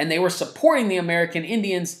 and they were supporting the American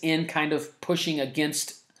Indians in kind of pushing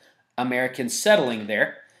against Americans settling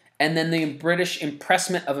there. And then the British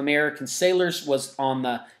impressment of American sailors was on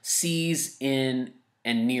the seas in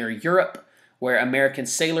and near Europe, where American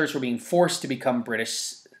sailors were being forced to become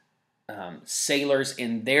British sailors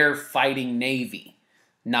in their fighting navy.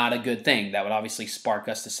 Not a good thing. That would obviously spark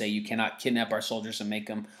us to say you cannot kidnap our soldiers and make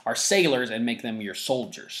them our sailors and make them your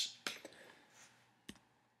soldiers.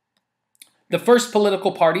 The first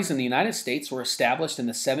political parties in the United States were established in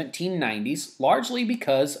the 1790s, largely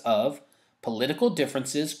because of political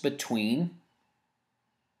differences between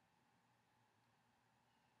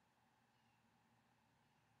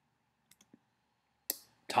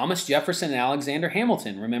Thomas Jefferson and Alexander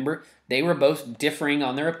Hamilton. Remember, they were both differing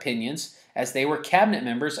on their opinions as they were cabinet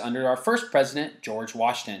members under our first president, George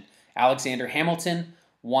Washington. Alexander Hamilton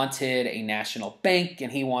wanted a national bank,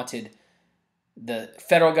 and he wanted the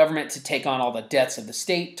federal government to take on all the debts of the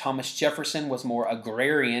state. Thomas Jefferson was more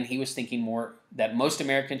agrarian. He was thinking more that most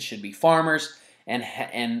Americans should be farmers,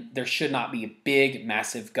 and there should not be a big,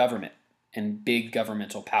 massive government and big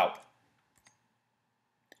governmental power.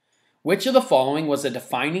 Which of the following was a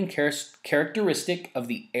defining characteristic of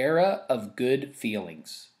the era of good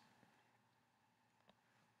feelings?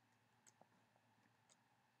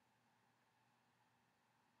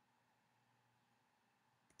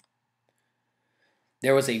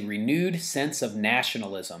 There was a renewed sense of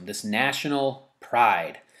nationalism, this national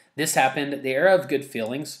pride. This happened, the era of good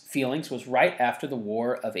feelings was right after the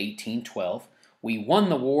War of 1812. We won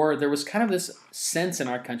the war. There was kind of this sense in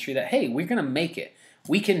our country that, hey, we're going to make it.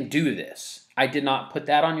 We can do this. I did not put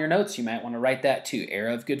that on your notes. You might want to write that too.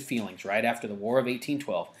 Era of good feelings, right after the War of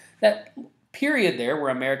 1812. That period there where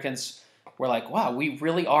Americans were like, wow, we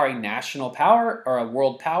really are a national power or a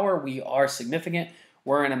world power. We are significant.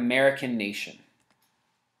 We're an American nation.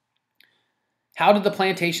 How did the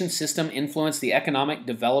plantation system influence the economic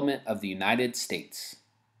development of the United States?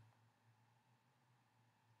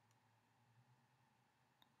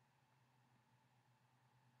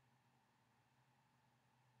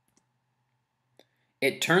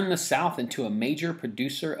 It turned the South into a major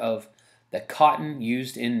producer of the cotton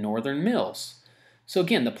used in northern mills. So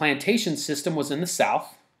again, the plantation system was in the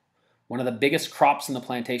South. One of the biggest crops in the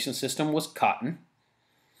plantation system was cotton.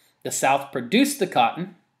 The South produced the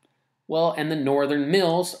cotton. Well, and the northern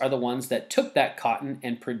mills are the ones that took that cotton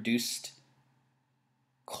and produced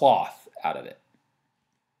cloth out of it.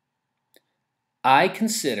 I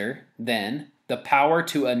consider, then, the power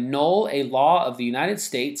to annul a law of the United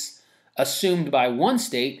States assumed by one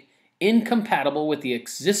state incompatible with the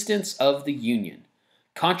existence of the Union,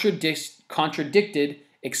 contradicted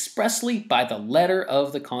expressly by the letter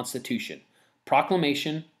of the Constitution.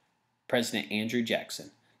 Proclamation, President Andrew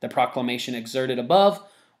Jackson. The proclamation exerted above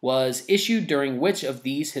was issued during which of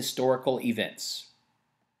these historical events?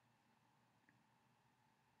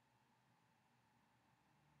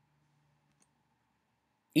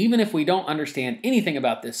 Even if we don't understand anything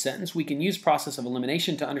about this sentence, we can use process of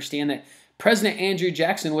elimination to understand that President Andrew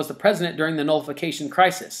Jackson was the president during the nullification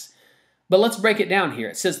crisis. But let's break it down here.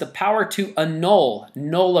 It says the power to annul,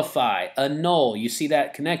 nullify, annul. You see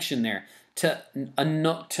that connection there. To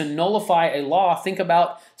nullify a law, think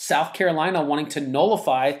about South Carolina wanting to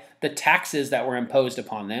nullify the taxes that were imposed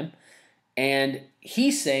upon them. And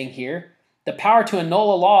he's saying here, the power to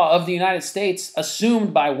annul a law of the United States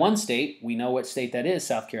assumed by one state, we know what state that is,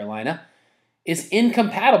 South Carolina, is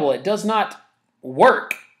incompatible. It does not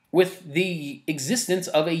work with the existence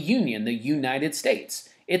of a union, the United States.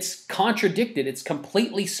 It's contradicted. It's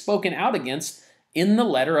completely spoken out against in the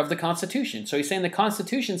letter of the Constitution. So he's saying the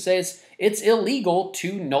Constitution says it's illegal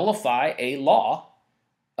to nullify a law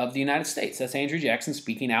of the United States. That's Andrew Jackson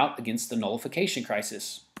speaking out against the nullification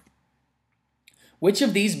crisis. Which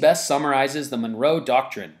of these best summarizes the Monroe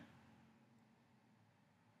Doctrine?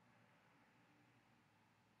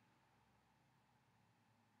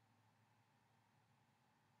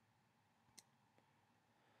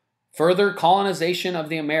 Further colonization of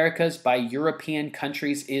the Americas by European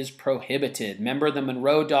countries is prohibited. Remember, the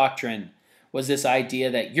Monroe Doctrine was this idea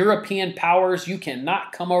that European powers, you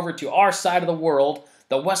cannot come over to our side of the world,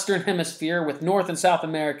 the Western Hemisphere with North and South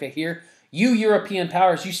America here. You European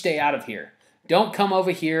powers, you stay out of here. Don't come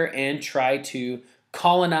over here and try to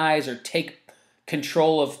colonize or take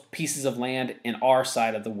control of pieces of land in our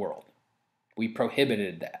side of the world. We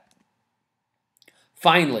prohibited that.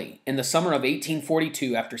 Finally, in the summer of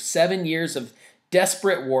 1842, after 7 years of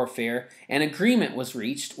desperate warfare, an agreement was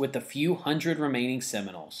reached with the few hundred remaining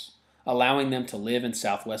Seminoles, allowing them to live in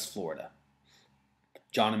southwest Florida.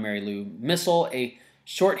 John and Mary Lou Missel, A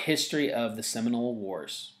Short History of the Seminole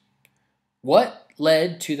Wars. What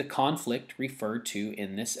led to the conflict referred to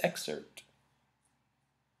in this excerpt?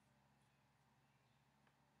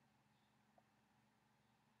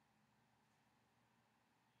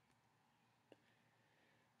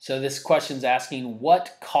 So this question's asking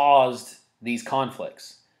what caused these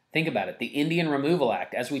conflicts? Think about it. The Indian Removal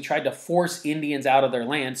Act. As we tried to force Indians out of their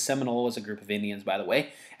land, Seminole was a group of Indians, by the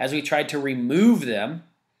way. As we tried to remove them,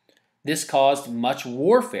 this caused much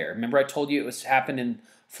warfare. Remember I told you it happened in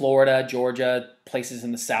Florida, Georgia, places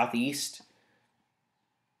in the southeast.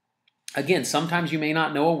 Again, sometimes you may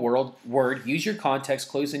not know a word. Use your context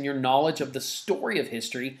clues and your knowledge of the story of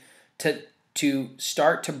history to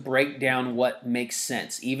start to break down what makes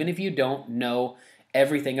sense. Even if you don't know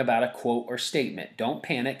everything about a quote or statement. Don't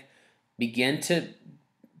panic. Begin to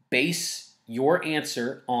base your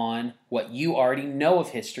answer on what you already know of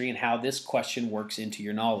history and how this question works into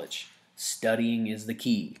your knowledge. Studying is the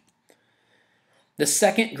key. The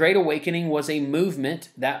Second Great Awakening was a movement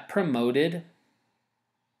that promoted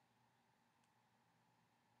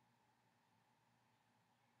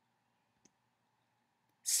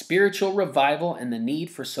spiritual revival and the need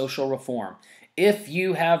for social reform. If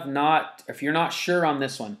you're not sure on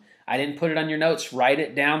this one, I didn't put it on your notes, write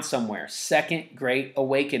it down somewhere. Second Great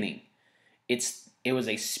Awakening. It was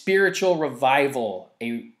a spiritual revival,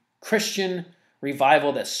 a Christian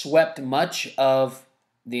revival that swept much of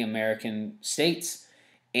the American states.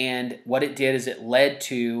 And what it did is it led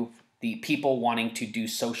to the people wanting to do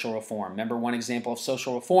social reform. Remember, one example of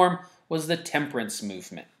social reform was the temperance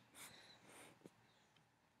movement,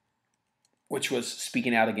 which was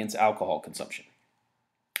speaking out against alcohol consumption.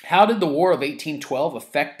 How did the War of 1812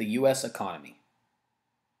 affect the U.S. economy?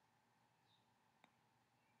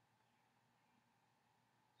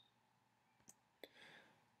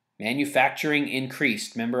 Manufacturing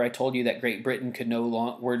increased. Remember, I told you that Great Britain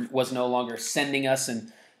was no longer sending us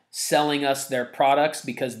and selling us their products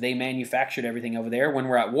because they manufactured everything over there. When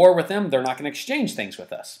we're at war with them, they're not going to exchange things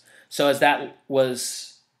with us. So as that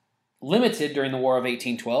was limited during the War of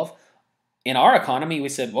 1812, in our economy, we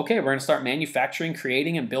said, okay, we're going to start manufacturing,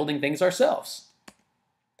 creating, and building things ourselves.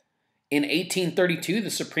 In 1832,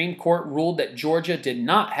 the Supreme Court ruled that Georgia did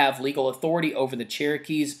not have legal authority over the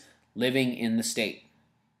Cherokees living in the state.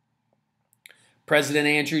 President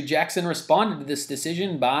Andrew Jackson responded to this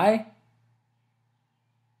decision by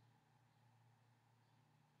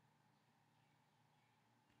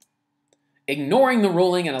ignoring the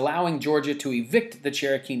ruling and allowing Georgia to evict the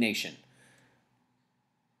Cherokee Nation.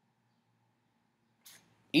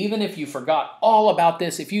 Even if you forgot all about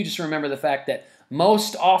this, if you just remember the fact that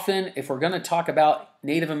most often, if we're going to talk about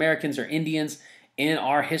Native Americans or Indians in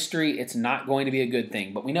our history, it's not going to be a good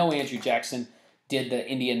thing. But we know Andrew Jackson did the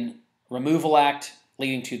Indian Removal Act,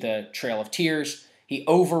 leading to the Trail of Tears. He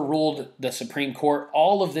overruled the Supreme Court.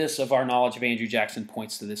 All of this of our knowledge of Andrew Jackson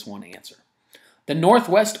points to this one answer. The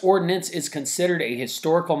Northwest Ordinance is considered a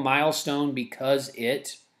historical milestone because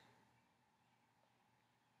it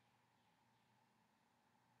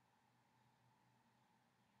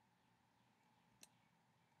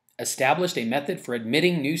established a method for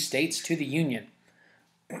admitting new states to the Union.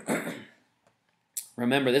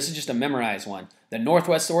 Remember, this is just a memorized one. The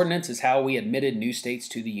Northwest Ordinance is how we admitted new states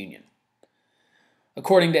to the Union.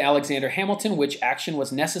 According to Alexander Hamilton, which action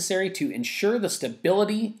was necessary to ensure the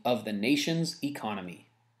stability of the nation's economy?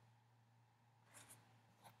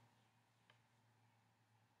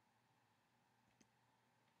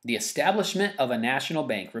 The establishment of a national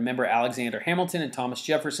bank. Remember, Alexander Hamilton and Thomas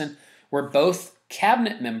Jefferson were both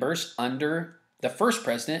cabinet members under the first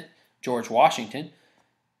president, George Washington.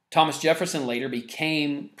 Thomas Jefferson later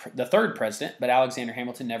became the third president, but Alexander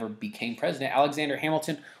Hamilton never became president. Alexander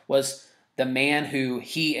Hamilton was the man who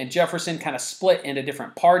he and Jefferson kind of split into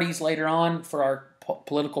different parties later on for our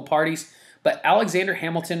political parties. But Alexander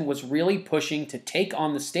Hamilton was really pushing to take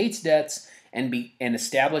on the state's debts and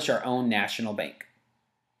establish our own national bank.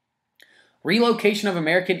 Relocation of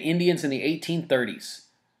American Indians in the 1830s.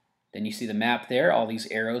 Then you see the map there, all these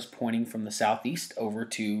arrows pointing from the southeast over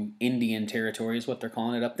to Indian Territory is what they're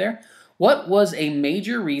calling it up there. What was a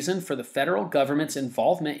major reason for the federal government's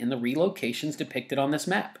involvement in the relocations depicted on this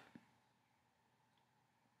map?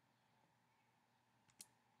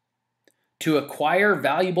 To acquire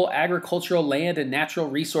valuable agricultural land and natural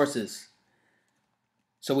resources.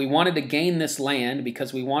 So we wanted to gain this land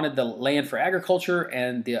because we wanted the land for agriculture,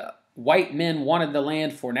 and the white men wanted the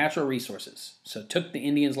land for natural resources. So took the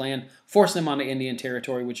Indians' land, forced them onto Indian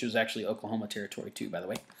Territory, which was actually Oklahoma Territory too, by the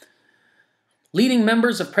way. Leading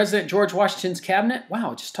members of President George Washington's cabinet.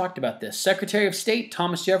 Wow, I just talked about this. Secretary of State,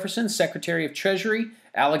 Thomas Jefferson. Secretary of Treasury,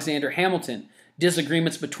 Alexander Hamilton.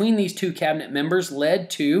 Disagreements between these two cabinet members led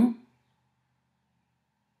to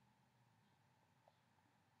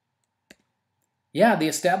the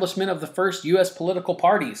establishment of the first U.S. political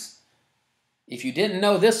parties. If you didn't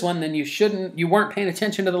know this one, then you weren't paying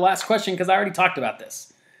attention to the last question because I already talked about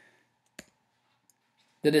this.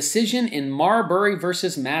 The decision in Marbury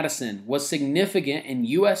versus Madison was significant in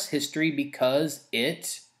U.S. history because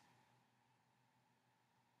it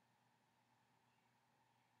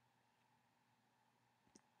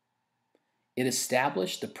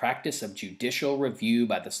established the practice of judicial review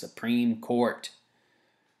by the Supreme Court.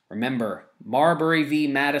 Remember, Marbury v.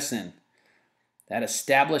 Madison. That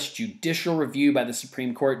established judicial review by the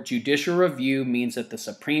Supreme Court. Judicial review means that the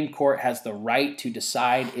Supreme Court has the right to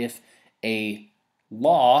decide if a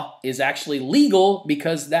law is actually legal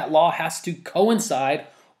because that law has to coincide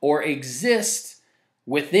or exist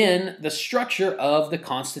within the structure of the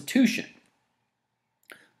Constitution.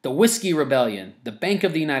 The Whiskey Rebellion, the Bank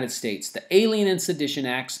of the United States, the Alien and Sedition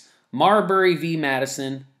Acts, Marbury v.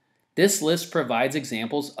 Madison. This list provides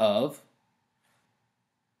examples of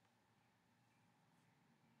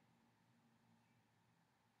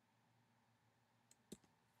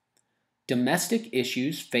domestic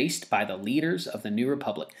issues faced by the leaders of the new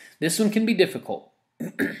republic. This one can be difficult.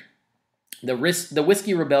 The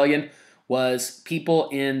Whiskey Rebellion was people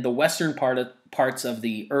in the western parts of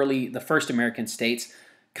the first American states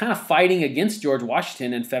kind of fighting against George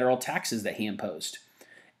Washington and federal taxes that he imposed.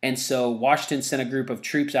 And so Washington sent a group of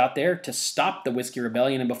troops out there to stop the Whiskey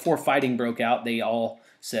Rebellion, and before fighting broke out, they all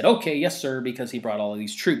said, okay, yes, sir, because he brought all of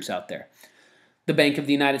these troops out there. The Bank of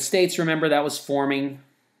the United States, remember, that was forming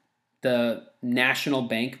the national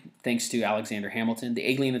bank, thanks to Alexander Hamilton. The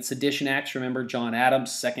Alien and Sedition Acts, remember John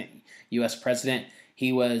Adams, second U.S. president.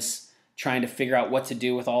 He was trying to figure out what to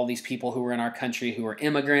do with all these people who were in our country, who were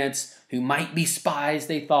immigrants, who might be spies,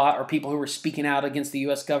 they thought, or people who were speaking out against the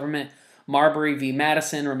U.S. government. Marbury v.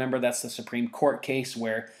 Madison, remember that's the Supreme Court case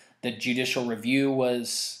where the judicial review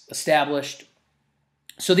was established.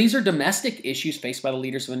 So these are domestic issues faced by the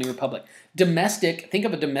leaders of a new republic. Domestic, think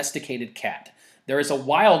of a domesticated cat. There is a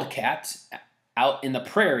wild cat out in the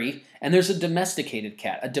prairie, and there's a domesticated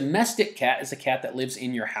cat. A domestic cat is a cat that lives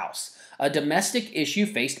in your house. A domestic issue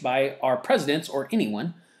faced by our presidents or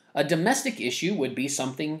anyone, a domestic issue would be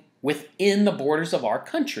something within the borders of our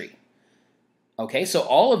country. Okay, so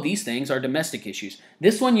all of these things are domestic issues.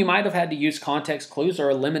 This one you might have had to use context clues or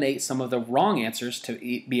eliminate some of the wrong answers to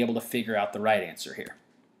be able to figure out the right answer here.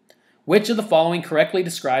 Which of the following correctly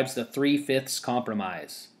describes the 3/5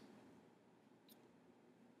 compromise?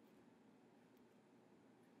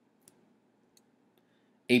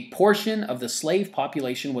 A portion of the slave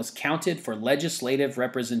population was counted for legislative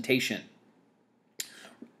representation.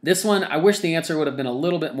 This one, I wish the answer would have been a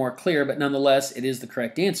little bit more clear, but nonetheless, it is the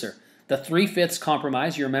correct answer. The 3/5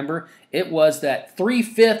 compromise, you remember, it was that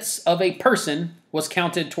 3/5 of a person was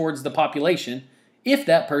counted towards the population if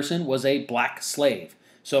that person was a black slave.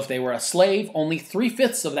 So if they were a slave, only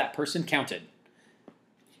 3/5 of that person counted.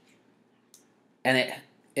 And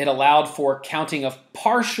it allowed for counting of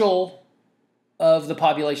partial of the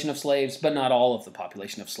population of slaves, but not all of the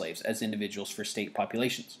population of slaves as individuals for state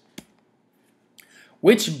populations.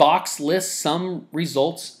 Which box lists some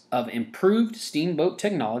results of improved steamboat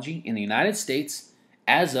technology in the United States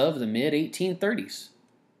as of the mid-1830s?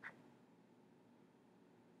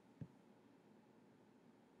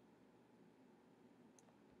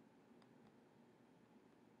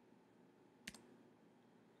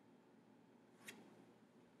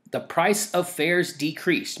 The price of fares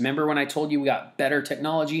decreased. Remember when I told you we got better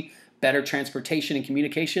technology, better transportation and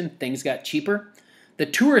communication, things got cheaper? The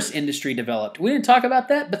tourist industry developed. We didn't talk about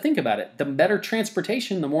that, but think about it. The better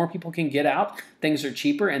transportation, the more people can get out, things are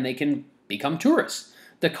cheaper, and they can become tourists.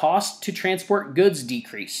 The cost to transport goods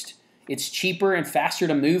decreased. It's cheaper and faster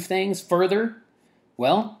to move things further.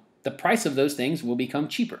 Well, the price of those things will become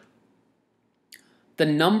cheaper. The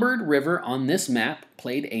numbered river on this map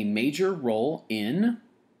played a major role in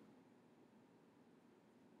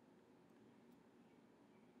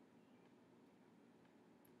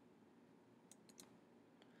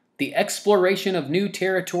the exploration of new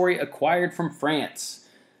territory acquired from France.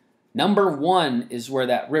 Number 1 is where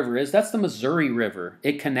that river is. That's the Missouri River.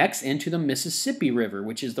 It connects into the Mississippi River,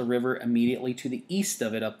 which is the river immediately to the east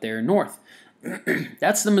of it up there north.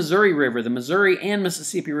 That's the Missouri River. The Missouri and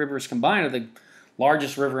Mississippi Rivers combined are the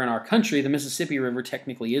largest river in our country. The Mississippi River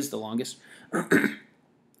technically is the longest.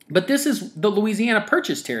 But this is the Louisiana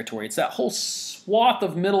Purchase territory. It's that whole swath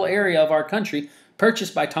of middle area of our country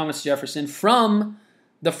purchased by Thomas Jefferson from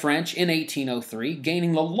the French in 1803,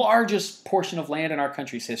 gaining the largest portion of land in our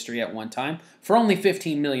country's history at one time for only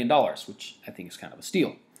 $15 million, which I think is kind of a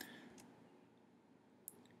steal.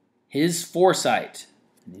 His foresight.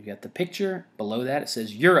 And you've got the picture. Below that it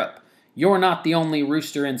says, Europe, you're not the only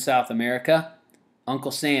rooster in South America.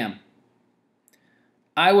 Uncle Sam.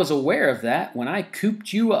 I was aware of that when I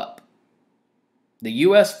cooped you up. The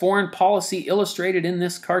U.S. foreign policy illustrated in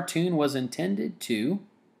this cartoon was intended to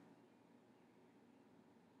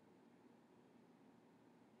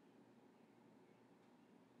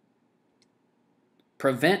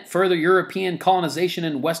prevent further European colonization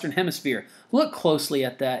in the Western Hemisphere. Look closely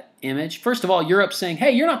at that image. First of all, Europe's saying,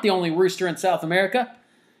 hey, you're not the only rooster in South America.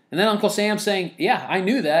 And then Uncle Sam saying, yeah, I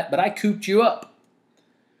knew that, but I cooped you up.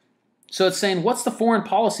 So it's saying, what's the foreign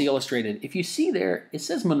policy illustrated? If you see there, it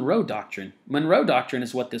says Monroe Doctrine. Monroe Doctrine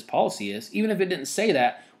is what this policy is. Even if it didn't say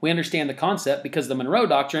that, we understand the concept because the Monroe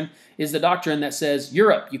Doctrine is the doctrine that says,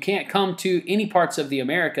 Europe, you can't come to any parts of the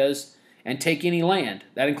Americas and take any land.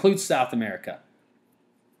 That includes South America.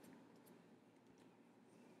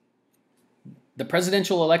 The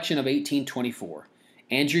presidential election of 1824.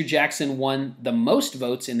 Andrew Jackson won the most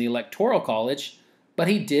votes in the Electoral College, but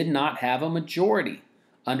he did not have a majority.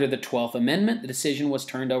 Under the 12th Amendment, the decision was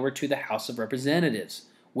turned over to the House of Representatives,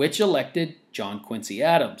 which elected John Quincy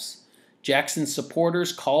Adams. Jackson's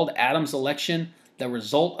supporters called Adams' election the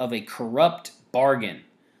result of a corrupt bargain.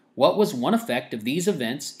 What was one effect of these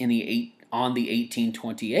events on the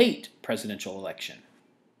 1828 presidential election?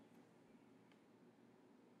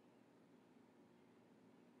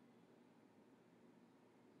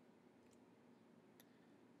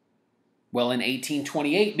 Well, in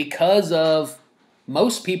 1828, because of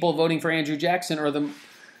most people voting for Andrew Jackson, or the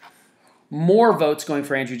more votes going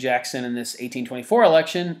for Andrew Jackson in this 1824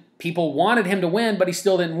 election, people wanted him to win, but he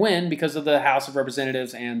still didn't win because of the House of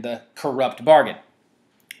Representatives and the corrupt bargain.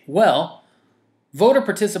 Well, voter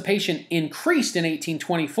participation increased in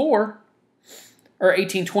 1824 or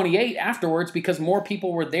 1828 afterwards because more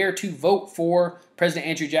people were there to vote for President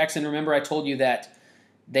Andrew Jackson. Remember, I told you that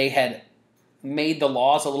they had made the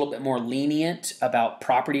laws a little bit more lenient about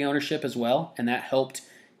property ownership as well, and that helped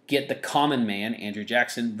get the common man, Andrew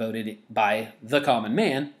Jackson, voted by the common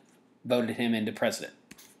man, voted him into president.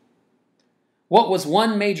 What was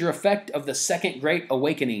one major effect of the Second Great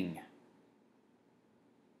Awakening?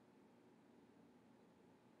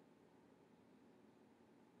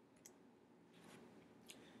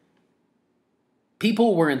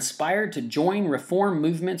 People were inspired to join reform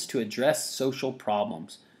movements to address social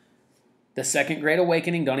problems. The Second Great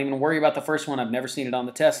Awakening, don't even worry about the first one. I've never seen it on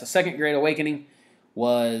the test. The Second Great Awakening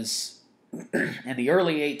was in the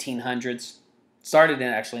early 1800s, started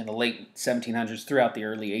actually in the late 1700s, throughout the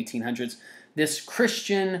early 1800s. This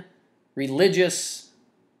Christian, religious,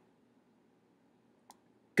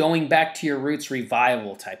 going back to your roots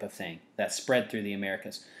revival type of thing that spread through the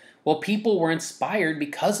Americas. Well, people were inspired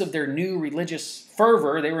because of their new religious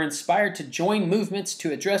fervor. They were inspired to join movements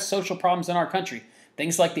to address social problems in our country.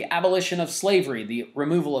 Things like the abolition of slavery, the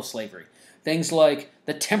removal of slavery. Things like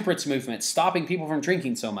the temperance movement, stopping people from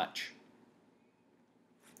drinking so much.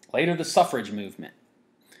 Later, the suffrage movement.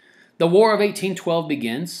 The War of 1812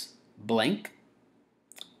 begins, blank.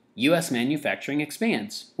 U.S. manufacturing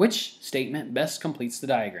expands. Which statement best completes the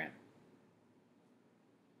diagram?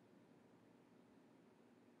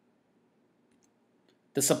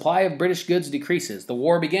 The supply of British goods decreases. The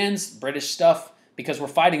war begins, British stuff, because we're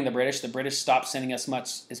fighting the British stop sending us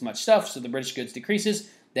as much stuff, so the British goods decreases.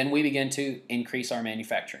 Then we begin to increase our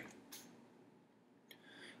manufacturing.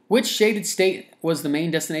 Which shaded state was the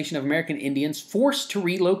main destination of American Indians forced to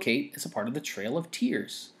relocate as a part of the Trail of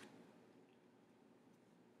Tears?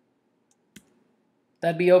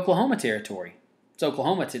 That'd be Oklahoma Territory. It's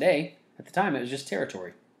Oklahoma today. At the time, it was just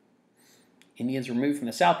territory. Indians were moved from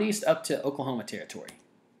the southeast up to Oklahoma Territory.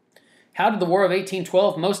 How did the War of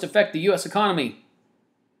 1812 most affect the U.S. economy?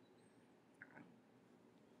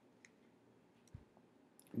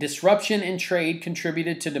 Disruption in trade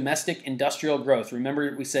contributed to domestic industrial growth.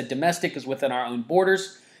 Remember, we said domestic is within our own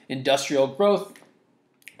borders. Industrial growth,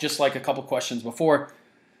 just like a couple questions before,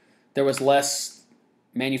 there was less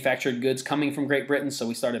manufactured goods coming from Great Britain, so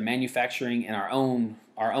we started manufacturing in our own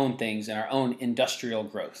things and our own industrial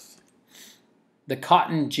growth. The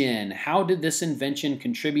cotton gin. How did this invention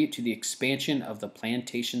contribute to the expansion of the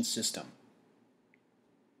plantation system?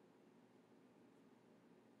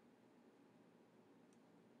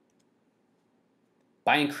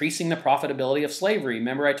 By increasing the profitability of slavery.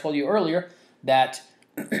 Remember, I told you earlier that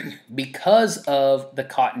because of the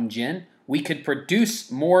cotton gin, we could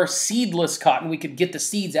produce more seedless cotton. We could get the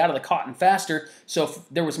seeds out of the cotton faster. So if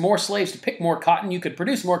there was more slaves to pick more cotton, you could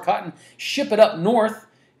produce more cotton, ship it up north,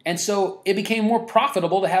 and so it became more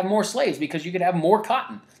profitable to have more slaves because you could have more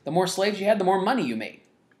cotton. The more slaves you had, the more money you made,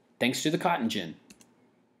 thanks to the cotton gin.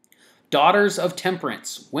 Daughters of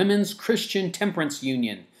Temperance, Women's Christian Temperance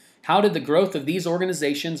Union. How did the growth of these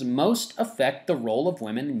organizations most affect the role of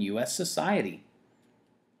women in U.S. society?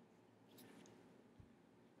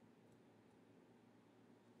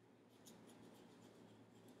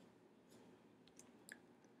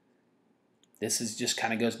 This is just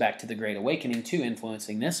kind of goes back to the Great Awakening too,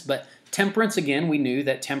 influencing this. But temperance, again, we knew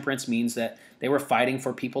that temperance means that they were fighting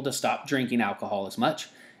for people to stop drinking alcohol as much.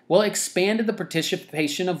 Well, it expanded the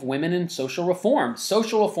participation of women in social reform.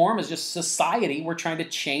 Social reform is just society. We're trying to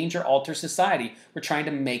change or alter society. We're trying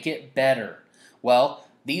to make it better. Well,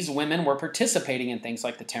 These women were participating in things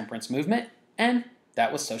like the temperance movement, and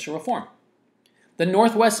that was social reform. The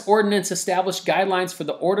Northwest Ordinance established guidelines for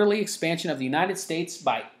the orderly expansion of the United States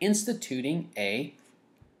by instituting a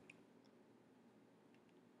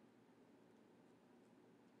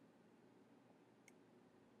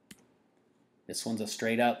This one's a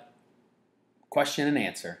straight up question and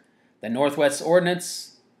answer. The Northwest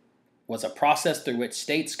Ordinance was a process through which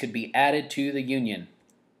states could be added to the Union.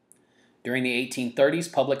 During the 1830s,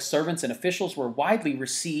 public servants and officials were widely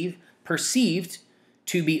perceived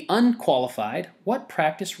to be unqualified. What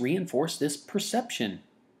practice reinforced this perception?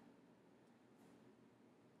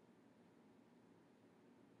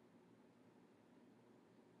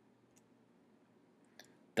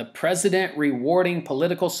 The president rewarding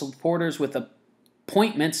political supporters with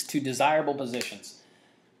appointments to desirable positions.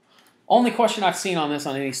 Only question I've seen on this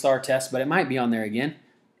on any STAAR test, but it might be on there again.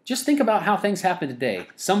 Just think about how things happen today.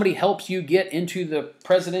 Somebody helps you get into the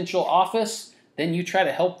presidential office, then you try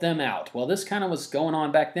to help them out. Well, this kind of was going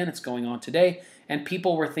on back then. It's going on today. And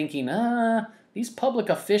people were thinking, these public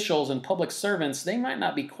officials and public servants, they might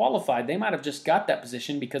not be qualified. They might have just got that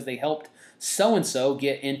position because they helped so-and-so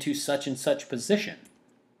get into such and such position.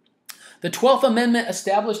 The 12th Amendment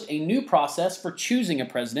established a new process for choosing a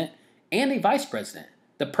president and a vice president.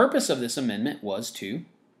 The purpose of this amendment was to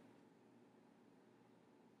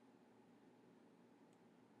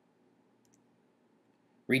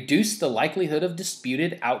reduce the likelihood of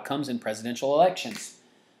disputed outcomes in presidential elections.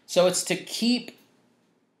 So it's to keep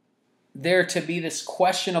there to be this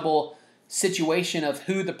questionable situation of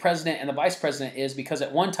who the president and the vice president is, because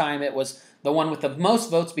at one time it was the one with the most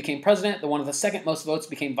votes became president, the one with the second most votes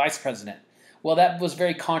became vice president. Well, that was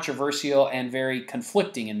very controversial and very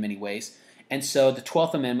conflicting in many ways. And so the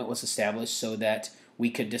 12th Amendment was established so that we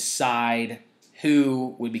could decide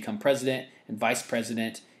who would become president and vice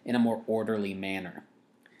president in a more orderly manner.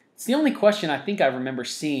 It's the only question I think I remember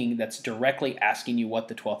seeing that's directly asking you what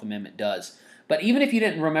the 12th Amendment does. But even if you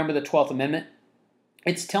didn't remember the 12th Amendment,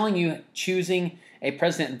 it's telling you choosing a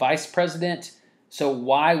president and vice president. So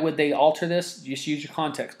why would they alter this? Just use your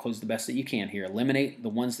context clues the best that you can here. Eliminate the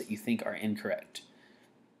ones that you think are incorrect.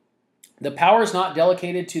 The powers not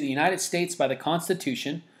delegated to the United States by the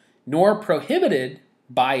Constitution, nor prohibited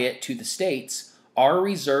by it to the states, are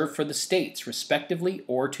reserved for the states, respectively,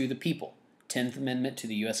 or to the people. 10th Amendment to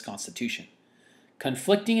the U.S. Constitution.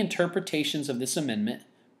 Conflicting interpretations of this amendment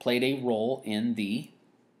played a role in the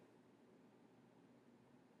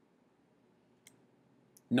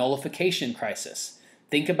nullification crisis.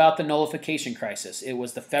 Think about the nullification crisis. It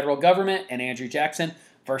was the federal government and Andrew Jackson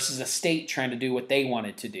versus a state trying to do what they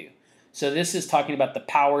wanted to do. So this is talking about the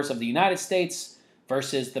powers of the United States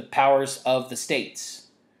versus the powers of the states.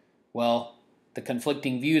 Well, the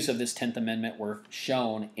conflicting views of this 10th Amendment were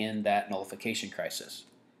shown in that nullification crisis.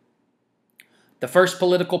 The first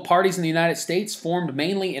political parties in the United States formed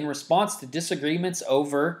mainly in response to disagreements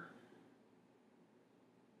over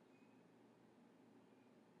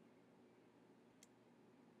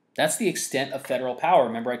that's the extent of federal power.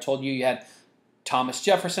 Remember I told you had Thomas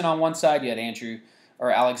Jefferson on one side, you had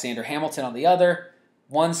Alexander Hamilton on the other.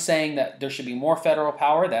 One saying that there should be more federal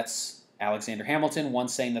power, that's Alexander Hamilton. One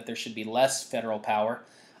saying that there should be less federal power.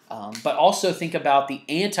 But also think about the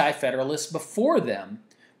anti-federalists before them,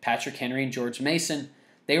 Patrick Henry and George Mason.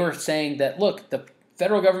 They were saying that, look, the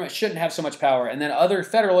federal government shouldn't have so much power. And then other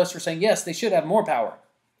federalists were saying, yes, they should have more power.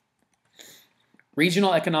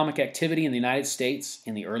 Regional economic activity in the United States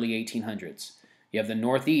in the early 1800s. You have the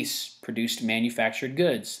Northeast produced manufactured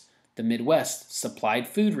goods. The Midwest supplied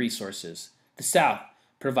food resources. The South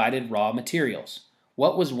provided raw materials.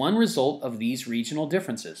 What was one result of these regional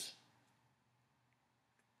differences?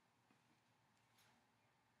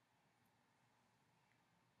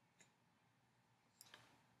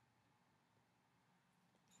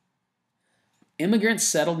 Immigrants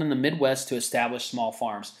settled in the Midwest to establish small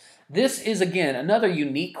farms. This is, again, another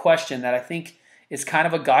unique question that I think is kind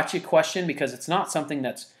of a gotcha question because it's not something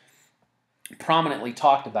that's prominently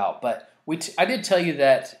talked about. But I did tell you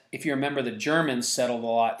that, if you remember, the Germans settled a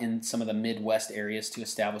lot in some of the Midwest areas to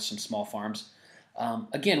establish some small farms.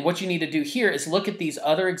 Again, what you need to do here is look at these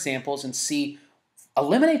other examples and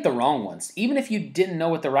eliminate the wrong ones. Even if you didn't know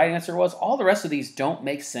what the right answer was, all the rest of these don't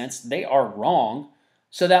make sense. They are wrong.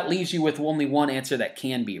 So that leaves you with only one answer that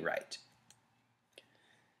can be right.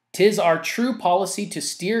 'Tis our true policy to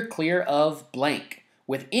steer clear of blank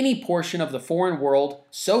with any portion of the foreign world,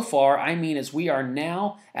 so far, I mean, as we are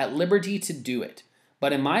now at liberty to do it.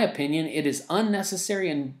 But in my opinion, it is unnecessary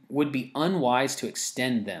and would be unwise to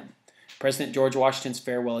extend them. President George Washington's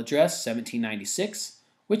farewell address, 1796.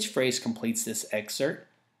 Which phrase completes this excerpt?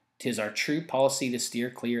 'Tis our true policy to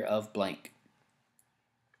steer clear of blank.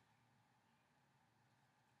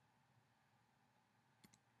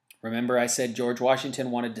 Remember I said George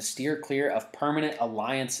Washington wanted to steer clear of permanent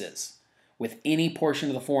alliances with any portion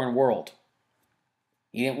of the foreign world.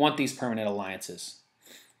 He didn't want these permanent alliances.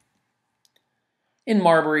 In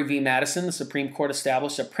Marbury v. Madison, the Supreme Court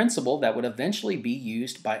established a principle that would eventually be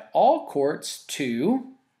used by all courts to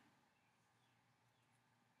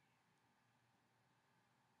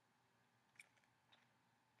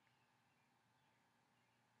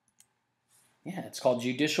it's called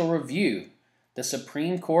judicial review. The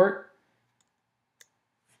Supreme Court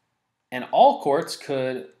and all courts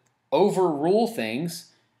could overrule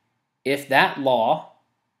things if that law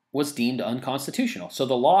was deemed unconstitutional. So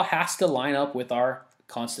the law has to line up with our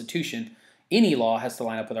Constitution. Any law has to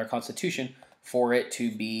line up with our Constitution for it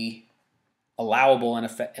to be allowable and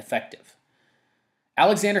effective.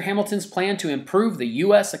 Alexander Hamilton's plan to improve the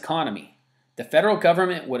U.S. economy. The federal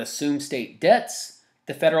government would assume state debts.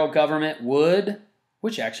 The federal government would...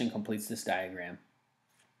 Which action completes this diagram?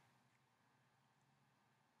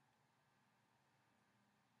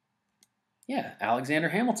 Yeah, Alexander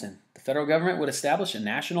Hamilton. The federal government would establish a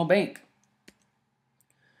national bank.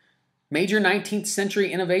 Major 19th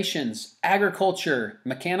century innovations: agriculture,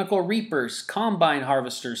 mechanical reapers, combine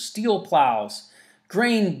harvesters, steel plows,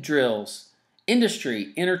 grain drills,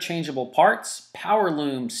 industry, interchangeable parts, power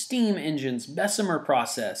looms, steam engines, Bessemer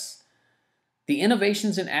process. The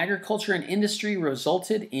innovations in agriculture and industry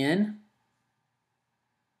resulted in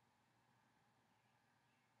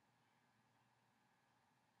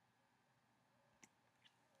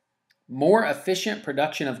more efficient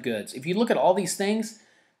production of goods. If you look at all these things,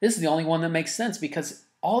 this is the only one that makes sense because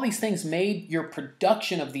all these things made your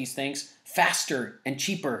production of these things faster and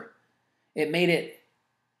cheaper. It made it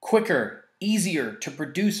quicker, easier to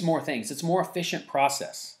produce more things. It's a more efficient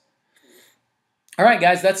process. All right,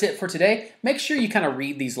 guys, that's it for today. Make sure you kind of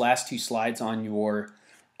read these last two slides on your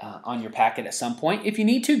packet at some point. If you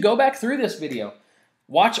need to, go back through this video.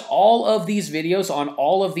 Watch all of these videos on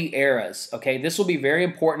all of the eras, okay? This will be very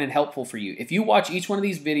important and helpful for you. If you watch each one of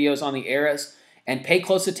these videos on the eras and pay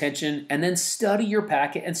close attention and then study your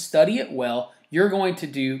packet and study it well, you're going to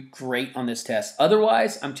do great on this test.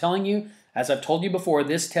 Otherwise, I'm telling you, as I've told you before,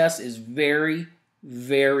 this test is very,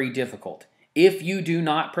 very difficult. If you do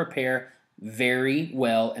not prepare very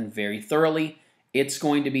well and very thoroughly, it's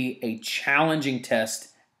going to be a challenging test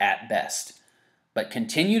at best. But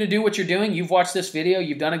continue to do what you're doing. You've watched this video.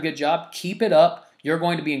 You've done a good job. Keep it up. You're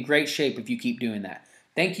going to be in great shape if you keep doing that.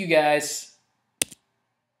 Thank you, guys.